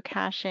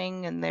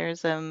geocaching and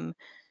there's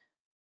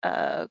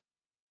uh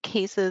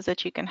cases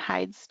that you can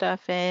hide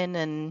stuff in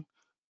and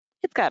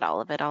it's got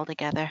all of it all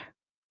together.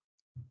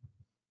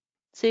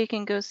 So you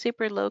can go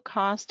super low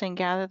cost and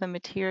gather the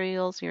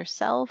materials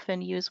yourself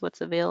and use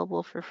what's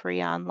available for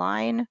free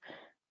online,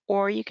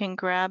 or you can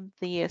grab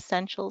the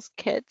essentials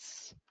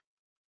kits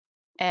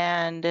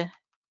and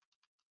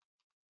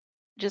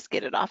just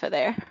get it off of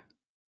there.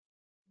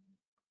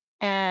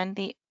 And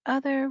the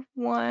other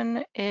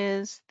one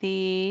is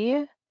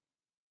the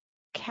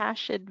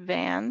cash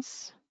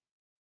advance.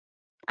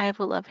 I have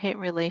a love-hate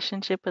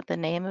relationship with the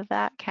name of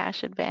that,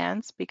 cash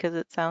advance, because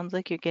it sounds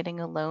like you're getting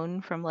a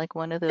loan from like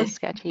one of those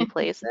sketchy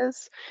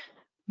places.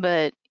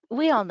 But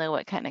we all know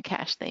what kind of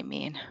cash they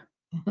mean.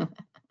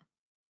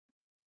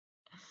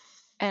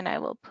 And I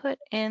will put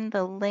in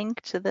the link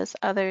to this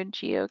other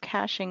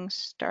geocaching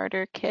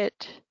starter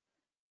kit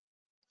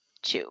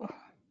too.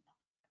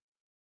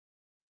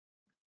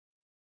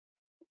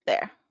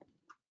 There.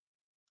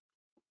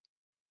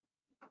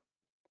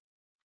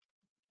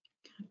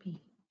 Copy.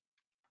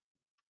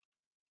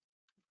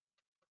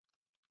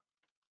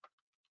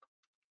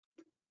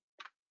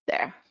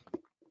 There.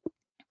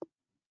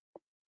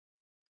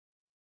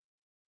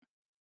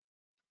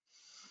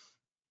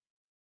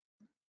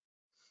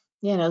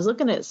 Yeah, and I was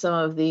looking at some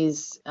of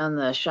these on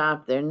the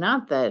shop. They're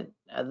not that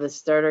the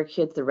starter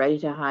kit, the ready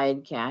to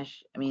hide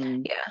cache. I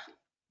mean, Yeah.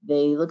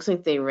 they looks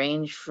like they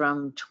range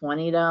from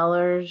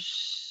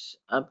 $20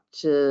 up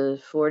to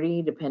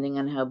 40, depending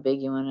on how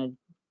big you want to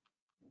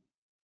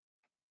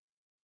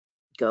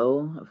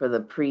go for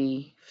the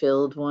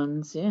pre-filled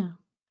ones. Yeah.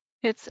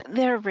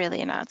 They're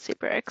really not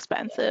super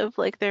expensive.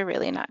 Like they're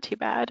really not too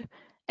bad.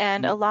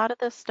 And a Mm. lot of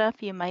the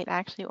stuff you might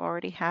actually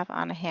already have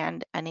on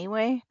hand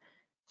anyway.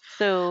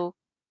 So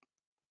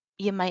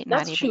you might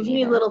not That's true. even If you need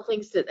need them. little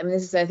things that, I mean,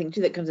 this is, I think,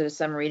 too, that comes into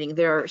some reading.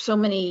 There are so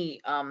many,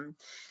 I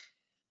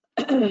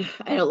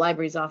know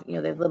libraries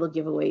often, they have little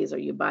giveaways, or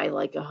you buy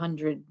like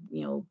 100,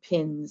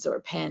 pins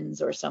or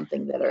pens or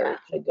something that Yeah. are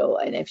to go.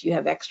 And if you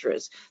have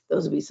extras,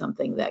 those would be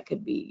something that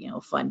could be,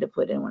 fun to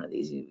put in one of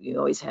these. You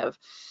always have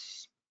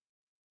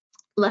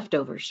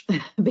leftovers,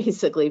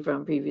 basically,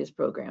 from previous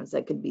programs.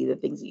 That could be the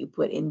things that you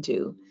put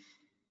into.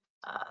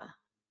 Uh,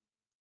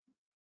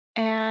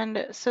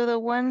 And so the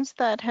ones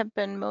that have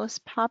been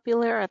most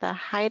popular are the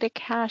Hide a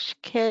Cache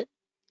kit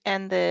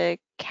and the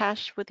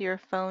Cache with your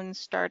phone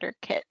starter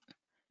kit.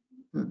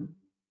 hmm.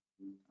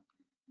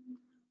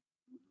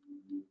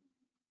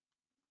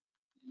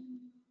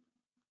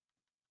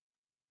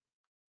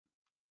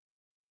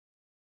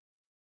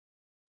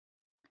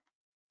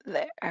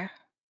 There.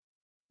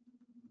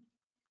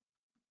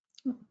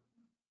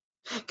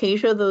 Can you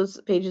show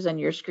those pages on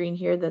your screen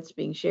here that's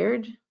being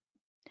shared?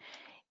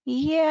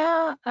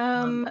 Yeah,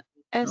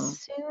 as No,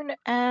 soon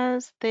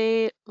as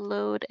they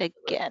load loading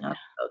again. up.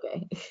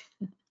 Okay.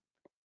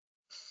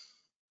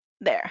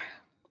 There.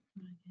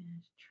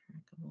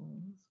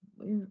 Trackables.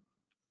 Where?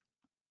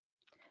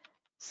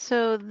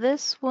 So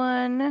this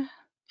one,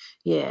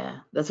 Yeah,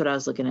 that's what I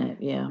was looking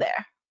at. Yeah.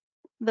 there.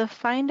 The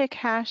Find a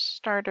Cache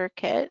starter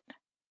kit.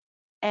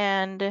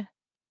 And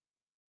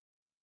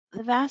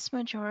the vast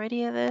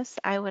majority of this,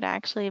 I would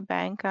actually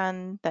bank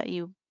on that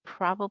you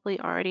probably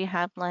already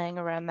have laying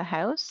around the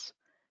house.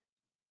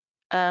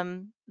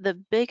 The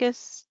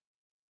biggest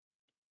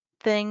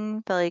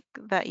thing like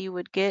that you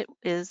would get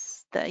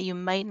is that you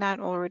might not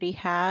already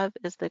have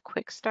is the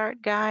quick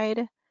start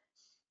guide.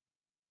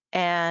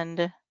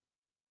 And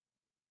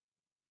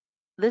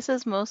this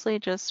is mostly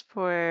just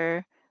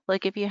for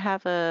like if you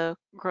have a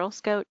Girl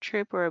Scout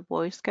troop or a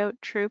Boy Scout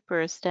troop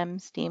or a STEM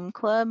STEAM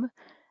club,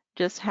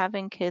 just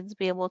having kids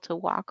be able to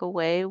walk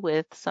away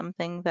with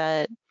something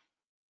that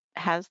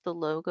has the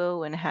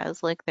logo and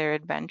has like their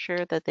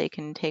adventure that they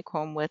can take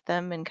home with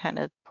them and kind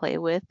of play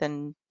with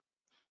and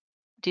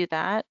do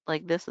that.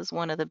 Like this is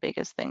one of the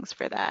biggest things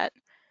for that.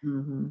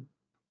 Hmm.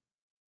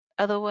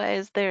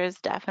 Otherwise, there is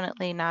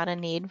definitely not a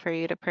need for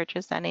you to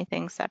purchase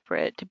anything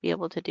separate to be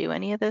able to do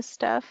any of this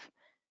stuff.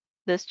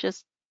 This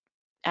just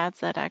adds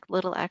that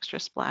little extra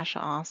splash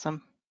of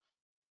awesome.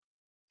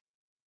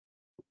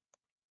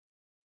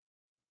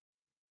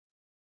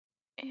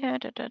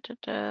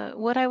 Yeah,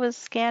 what I was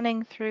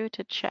scanning through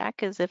to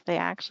check is if they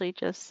actually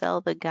just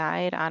sell the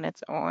guide on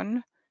its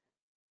own.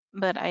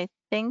 But I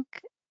think,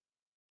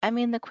 I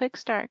mean, the Quick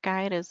Start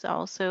guide is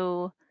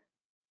also,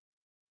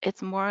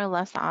 it's more or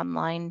less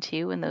online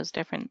too in those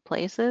different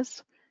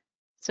places.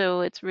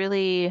 So it's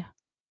really,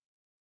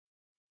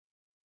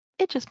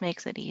 it just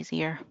makes it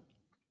easier.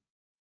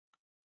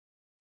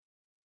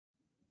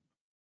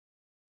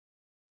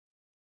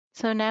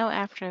 So now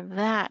after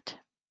that,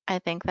 I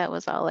think that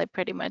was all I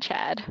pretty much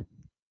had.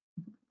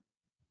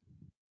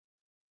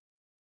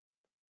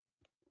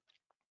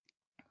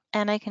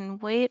 And I can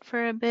wait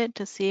for a bit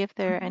to see if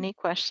there are any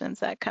questions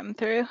that come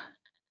through.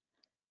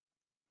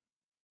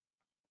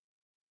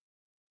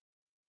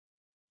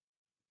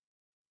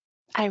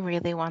 I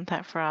really want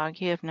that frog.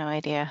 You have no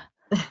idea.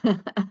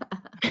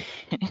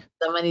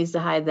 Someone needs to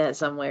hide that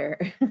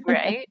somewhere.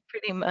 Right?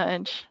 Pretty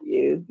much.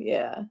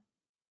 Yeah.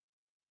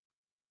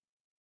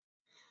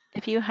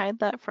 If you hide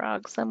that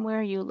frog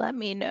somewhere, you let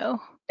me know.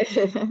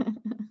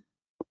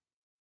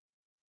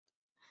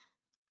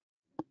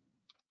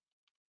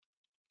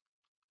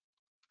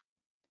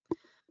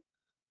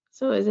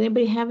 So does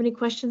anybody have any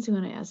questions you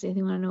want to ask? Anything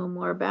you want to know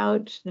more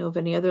about? Know if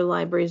any other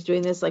libraries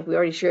doing this? Like we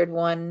already shared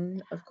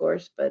one, of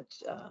course, but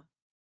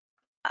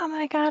Oh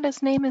my God,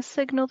 his name is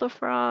Signal the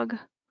Frog.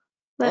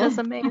 That is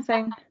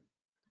amazing.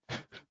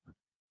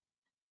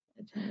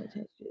 He's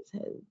the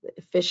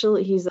official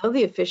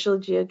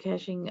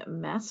geocaching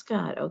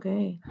mascot.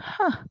 Okay.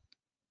 Huh.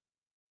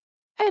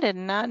 I did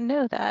not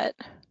know that.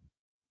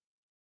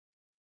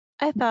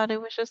 I thought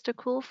it was just a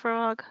cool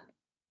frog.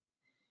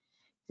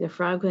 The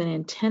frog with an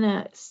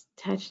antenna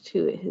attached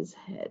to his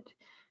head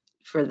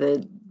for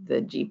the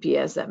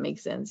GPS. That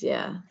makes sense.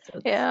 Yeah. So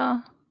it's Yeah,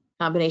 a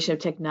combination of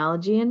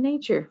technology and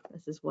nature.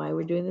 This is why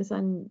we're doing this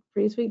on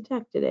Pretty Sweet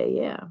Tech today.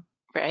 Yeah.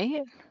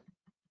 right?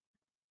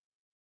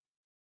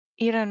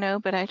 You don't know,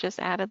 but I just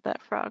added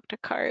that frog to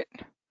cart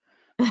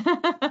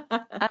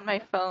on my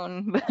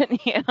phone, but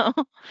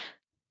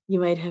You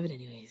might have it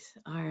anyways.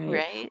 All right.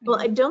 right? Well,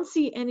 I don't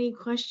see any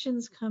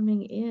questions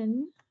coming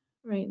in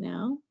right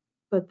now,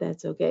 but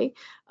that's okay.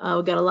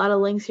 We've got a lot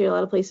of links here, a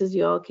lot of places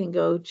you all can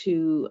go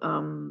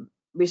to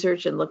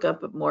research and look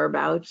up more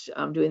about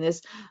doing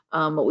this.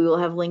 We will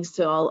have links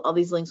to all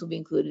these links will be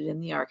included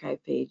in the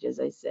archive page, as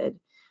I said.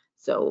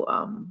 So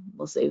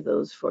we'll save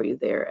those for you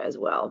there as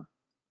well.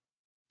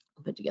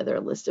 I'll put together a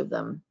list of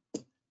them.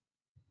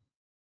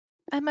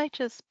 I might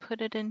just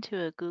put it into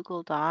a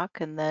Google Doc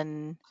and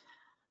then,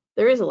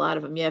 There is a lot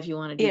of them. Yeah, if you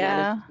want to do that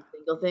as yeah. just a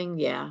single thing,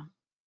 yeah.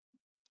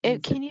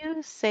 Can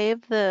you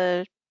save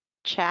the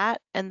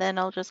chat and then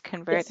I'll just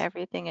convert Yes.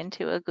 everything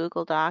into a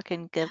Google Doc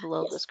and give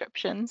little Yes.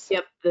 descriptions?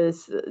 Yep,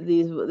 this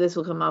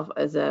will come off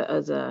as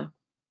a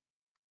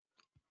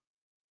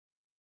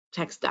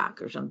text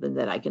doc or something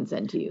that I can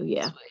send to you.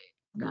 Yeah, Sweet.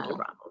 not a Cool.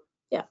 problem.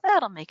 Yeah,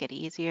 That'll make it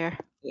easier,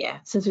 yeah.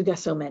 Since we've got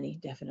so many,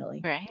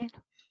 definitely. right?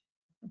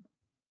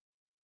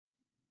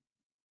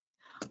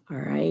 All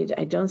right.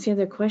 I don't see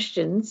other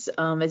questions.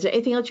 Is there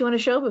anything else you want to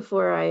show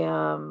before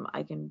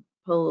I can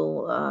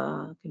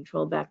pull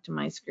control back to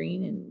my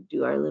screen and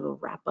do our little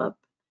wrap up?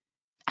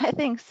 I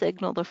think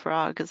Signal the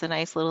Frog is a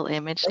nice little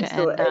image to Nice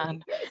little end edit,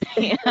 on.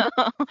 yes. You know?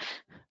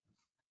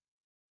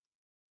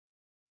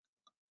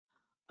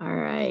 All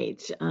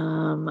right.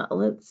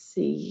 Let's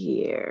see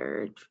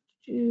here.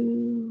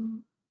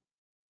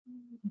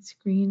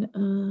 Screen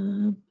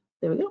up.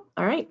 There we go.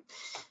 All right.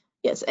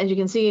 Yes, as you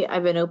can see,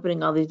 I've been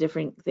opening all these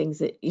different things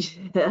that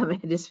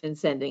I've just been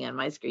sending on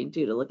my screen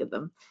too to look at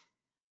them.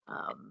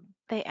 Um,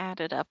 They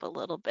added up a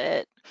little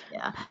bit.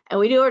 yeah, and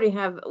we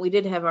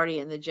did have already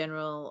in the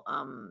general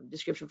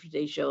description for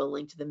today's show a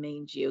link to the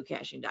main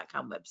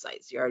geocaching.com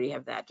website. So you already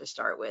have that to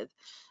start with.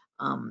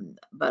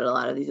 But a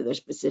lot of these other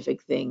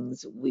specific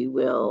things we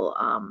will,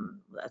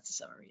 that's a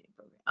summer reading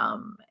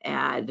program,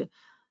 add,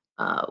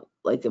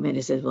 like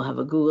Amanda says, we'll have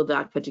a Google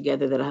Doc put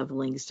together that'll have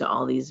links to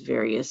all these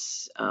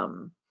various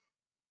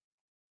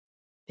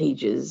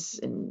pages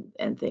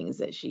and things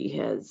that she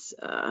has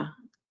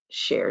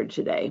shared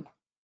today.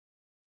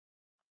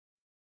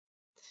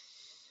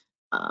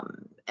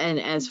 And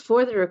as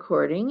for the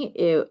recording,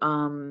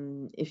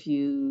 if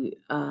you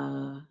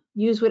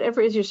use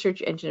whatever is your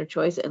search engine of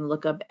choice and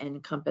look up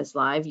NCompass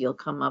Live, you'll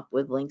come up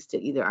with links to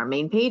either our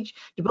main page,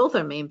 to both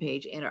our main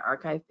page and our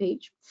archive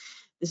page.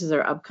 This is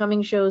our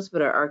upcoming shows,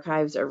 but our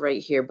archives are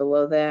right here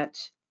below that.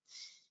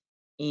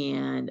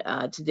 And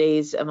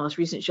today's most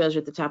recent shows are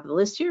at the top of the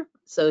list here.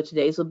 So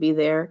today's will be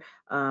there.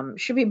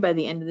 Should be by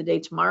the end of the day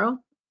tomorrow.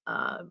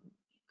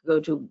 Go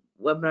to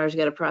webinars,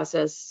 got a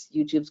process,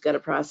 YouTube's got a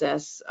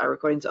process. Our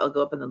recordings all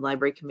go up on the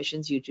Library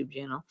Commission's YouTube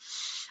channel.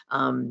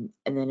 And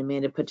then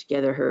Amanda put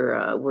together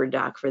her Word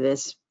doc for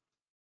this.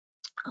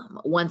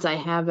 Once I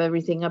have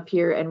everything up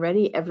here and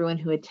ready, everyone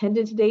who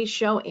attended today's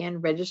show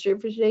and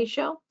registered for today's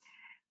show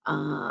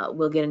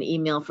will get an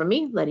email from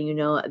me letting you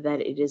know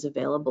that it is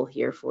available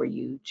here for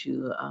you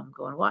to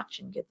go and watch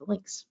and get the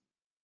links.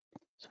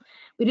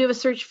 We do have a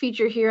search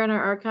feature here in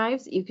our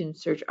archives. You can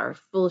search our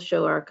full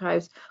show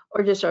archives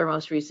or just our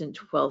most recent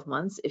 12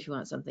 months if you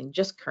want something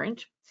just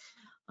current.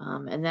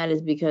 And that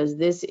is because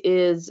this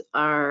is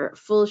our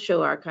full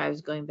show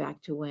archives going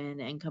back to when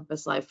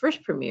NCompass Live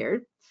first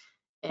premiered.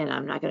 And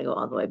I'm not going to go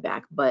all the way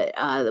back, but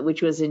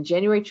which was in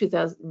January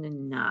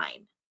 2009.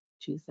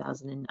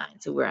 2009.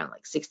 So we're on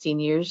like 16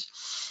 years.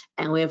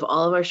 And we have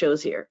all of our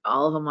shows here,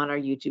 all of them on our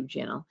YouTube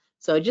channel.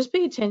 So just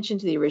pay attention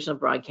to the original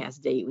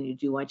broadcast date when you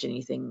do watch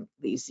anything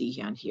that you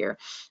see on here.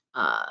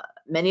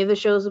 Many of the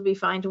shows will be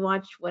fine to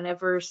watch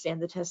whenever,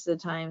 stand the test of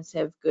the times,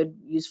 have good,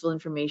 useful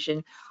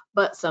information,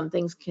 but some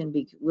things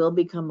will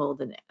become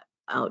old and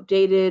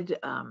outdated.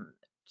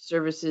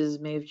 Services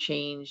may have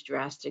changed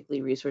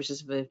drastically,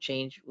 resources will have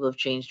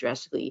changed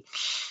drastically.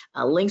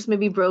 Links may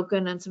be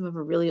broken on some of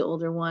our really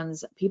older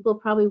ones. People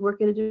probably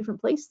work at a different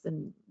place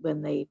than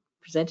when they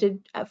presented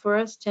for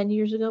us 10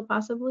 years ago,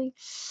 possibly.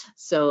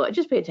 So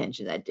just pay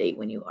attention to that date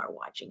when you are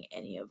watching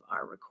any of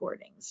our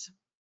recordings.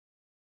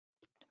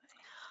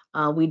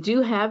 We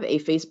do have a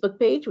Facebook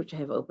page, which I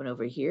have open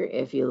over here.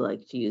 If you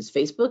like to use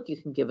Facebook, you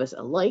can give us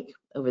a like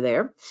over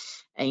there.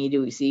 And you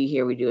do see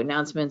here, we do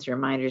announcements,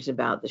 reminders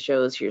about the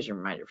shows. Here's a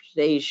reminder for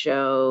today's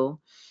show,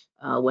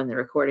 when the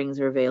recordings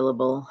are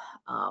available.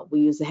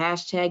 We use the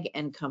hashtag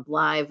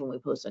NCompLive when we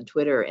post on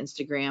Twitter or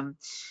Instagram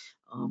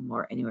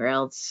or anywhere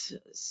else.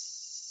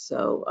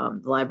 So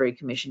the Library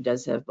Commission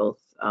does have both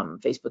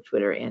Facebook,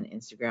 Twitter, and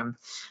Instagram.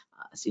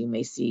 So you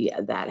may see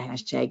that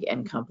hashtag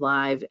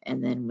NCompLive.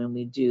 And then when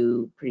we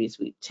do Pretty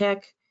Sweet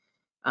Tech,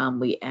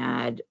 we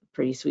add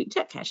Pretty Sweet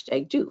Tech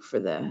hashtag too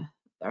for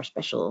our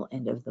special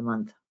end of the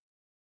month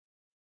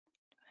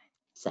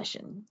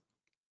session.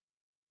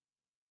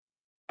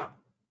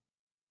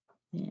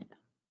 Yeah.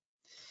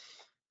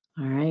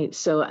 All right,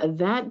 so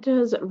that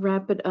does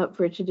wrap it up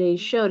for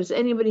today's show. Does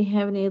anybody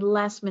have any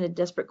last minute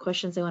desperate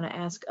questions they want to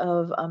ask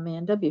of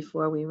Amanda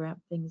before we wrap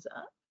things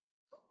up?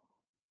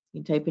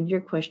 You type in your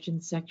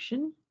question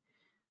section.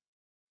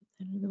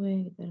 Get that out of the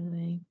way, get that out of the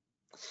way.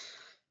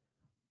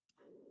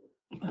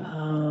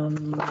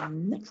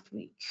 Next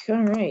week.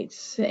 All right,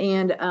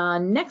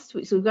 and next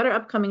week, so we've got our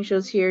upcoming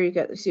shows here.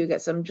 We've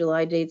got some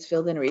July dates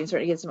filled in. We're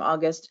starting to get some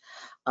August.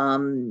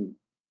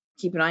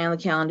 Keep an eye on the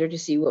calendar to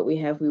see what we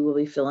have. We will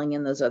be filling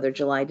in those other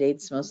July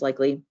dates most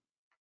likely.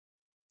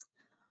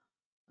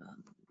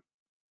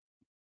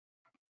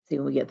 See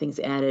when we get things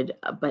added.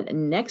 But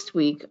next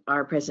week,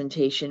 our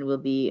presentation will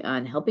be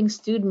on helping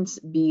students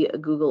be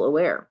Google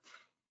aware.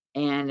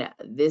 And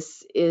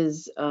this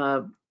is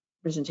a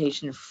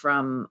presentation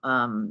from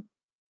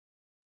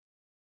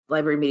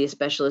library media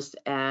specialist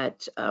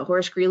at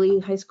Horace Greeley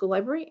High School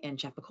Library in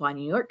Chappaqua,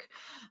 New York,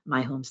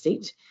 my home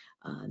state.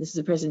 This is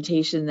a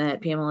presentation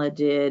that Pamela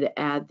did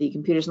at the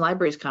Computers and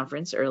Libraries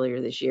Conference earlier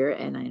this year,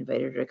 and I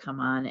invited her to come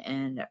on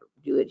and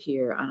do it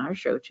here on our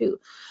show too.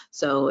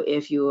 So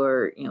if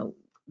you're,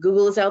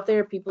 Google is out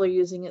there, people are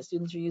using it,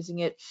 students are using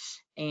it,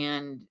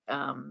 and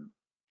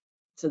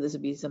so this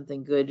would be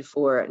something good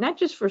for not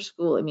just for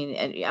school. I mean,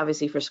 and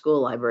obviously for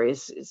school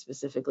libraries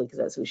specifically, because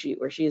that's where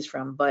she is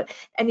from, but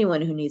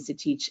anyone who needs to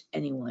teach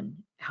anyone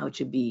how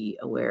to be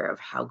aware of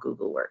how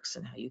Google works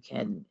and how you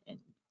can and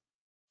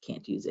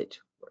can't use it,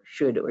 or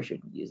should or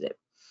shouldn't use it.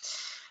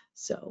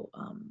 So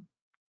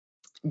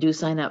do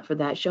sign up for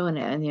that show and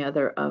any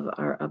other of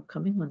our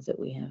upcoming ones that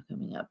we have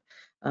coming up.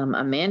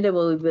 Amanda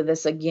will be with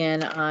us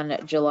again on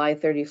July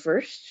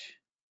 31st.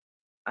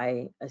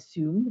 I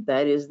assume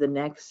that is the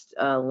next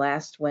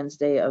last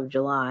Wednesday of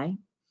July.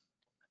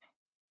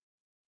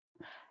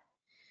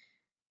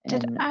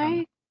 Did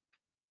I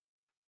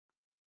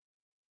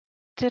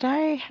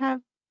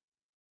have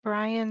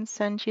Brian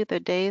send you the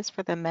days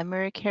for the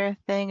memory care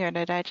thing, or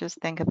did I just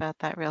think about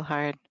that real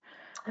hard?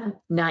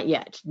 Not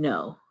yet,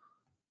 no.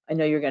 I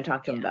know you're going to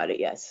talk to him about it,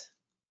 yes.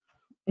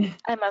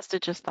 I must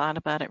have just thought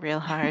about it real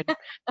hard.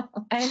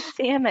 I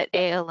see him at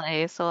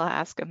ALA, so I'll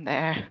ask him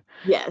there.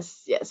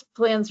 Yes.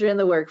 Plans are in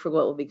the work for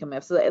what will be coming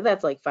up. So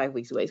that's like 5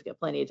 weeks away. It's got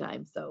plenty of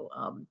time. So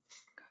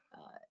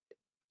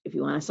if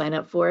you want to sign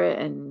up for it,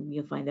 and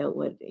you'll find out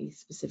what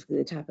specifically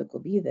the topic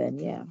will be then,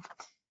 yeah.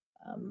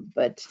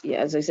 But yeah,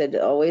 as I said,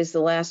 always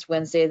the last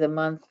Wednesday of the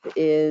month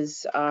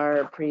is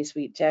our Pretty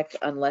Sweet Tech,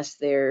 unless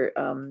they're,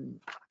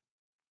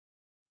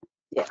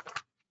 yeah.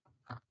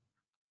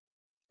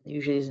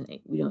 Usually isn't,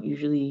 we don't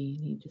usually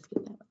need to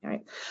skip that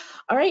one.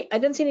 All right, I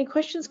didn't see any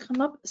questions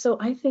come up, so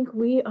I think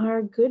we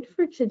are good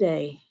for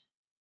today.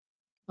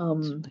 I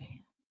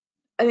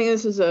think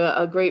this is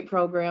a great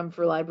program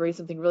for libraries,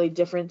 something really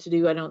different to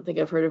do. I don't think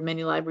I've heard of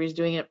many libraries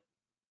doing it,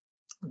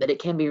 but it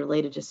can be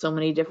related to so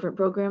many different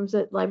programs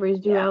that libraries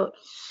do out.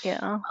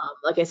 Yeah.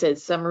 Like I said,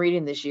 summer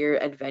reading this year,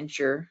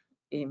 adventure.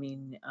 I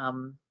mean,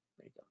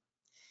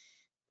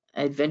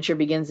 adventure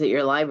begins at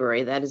your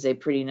library. That is a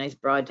pretty nice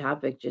broad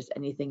topic, just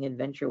anything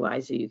adventure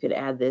wise. So you could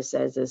add this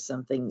as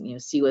something,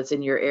 see what's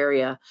in your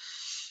area.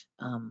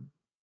 I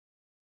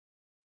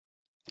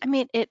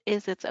mean, it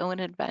is its own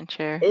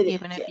adventure,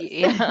 even if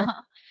yes. you,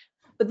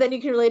 But then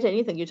you can relate to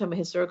anything. You're talking about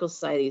historical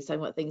societies,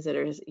 talking about things that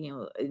are,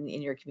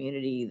 in your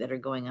community that are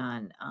going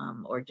on,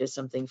 or just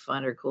something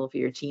fun or cool for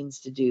your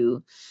teens to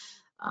do.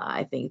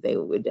 I think they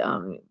would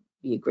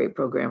be a great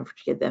program to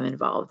get them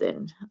involved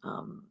in.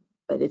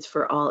 But it's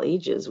for all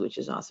ages, which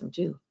is awesome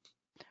too.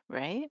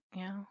 Right?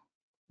 Yeah.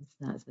 It's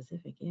not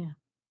specific, yeah.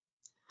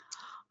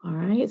 All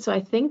right, so I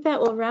think that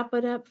will wrap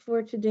it up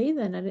for today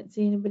then. I didn't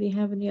see anybody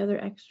have any other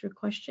extra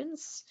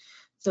questions.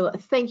 So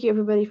thank you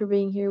everybody for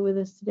being here with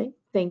us today.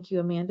 Thank you,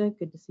 Amanda.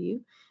 Good to see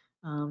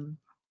you.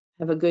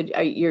 Have a good,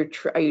 are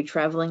you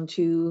traveling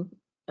to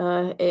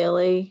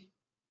ALA?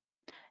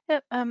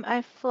 Yep.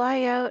 I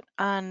fly out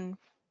on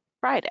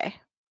Friday.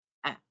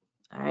 All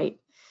right.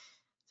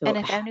 So, And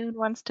if anyone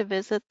wants to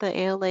visit the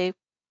ALA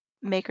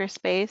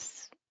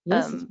Makerspace,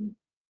 yes.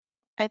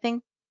 I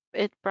think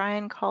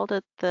Brian called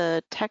it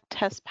the Tech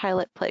Test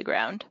Pilot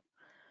Playground.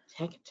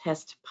 Tech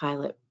Test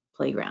Pilot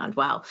Playground.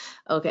 Wow.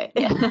 Okay.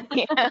 Yeah.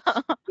 Yeah.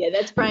 Yeah,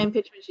 that's Brian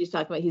Pitchman she's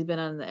talking about. He's been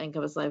on the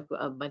NCompass Live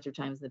a bunch of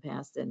times in the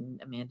past,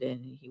 and Amanda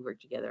and he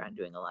worked together on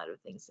doing a lot of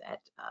things at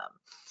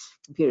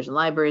Computers and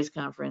Libraries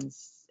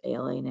Conference,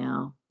 ALA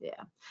now.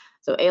 Yeah.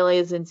 So ALA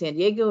is in San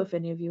Diego. If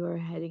any of you are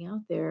heading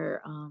out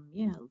there,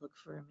 yeah, look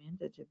for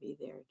Amanda to be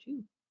there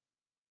too.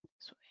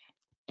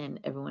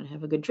 And everyone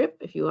have a good trip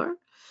if you are.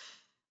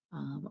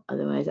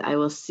 Otherwise, I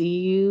will see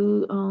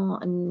you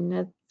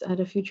at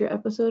a future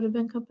episode of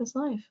NCompass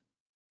Live.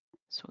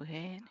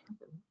 Sweet.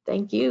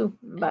 Thank you.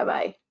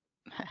 Bye-bye.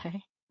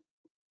 Bye.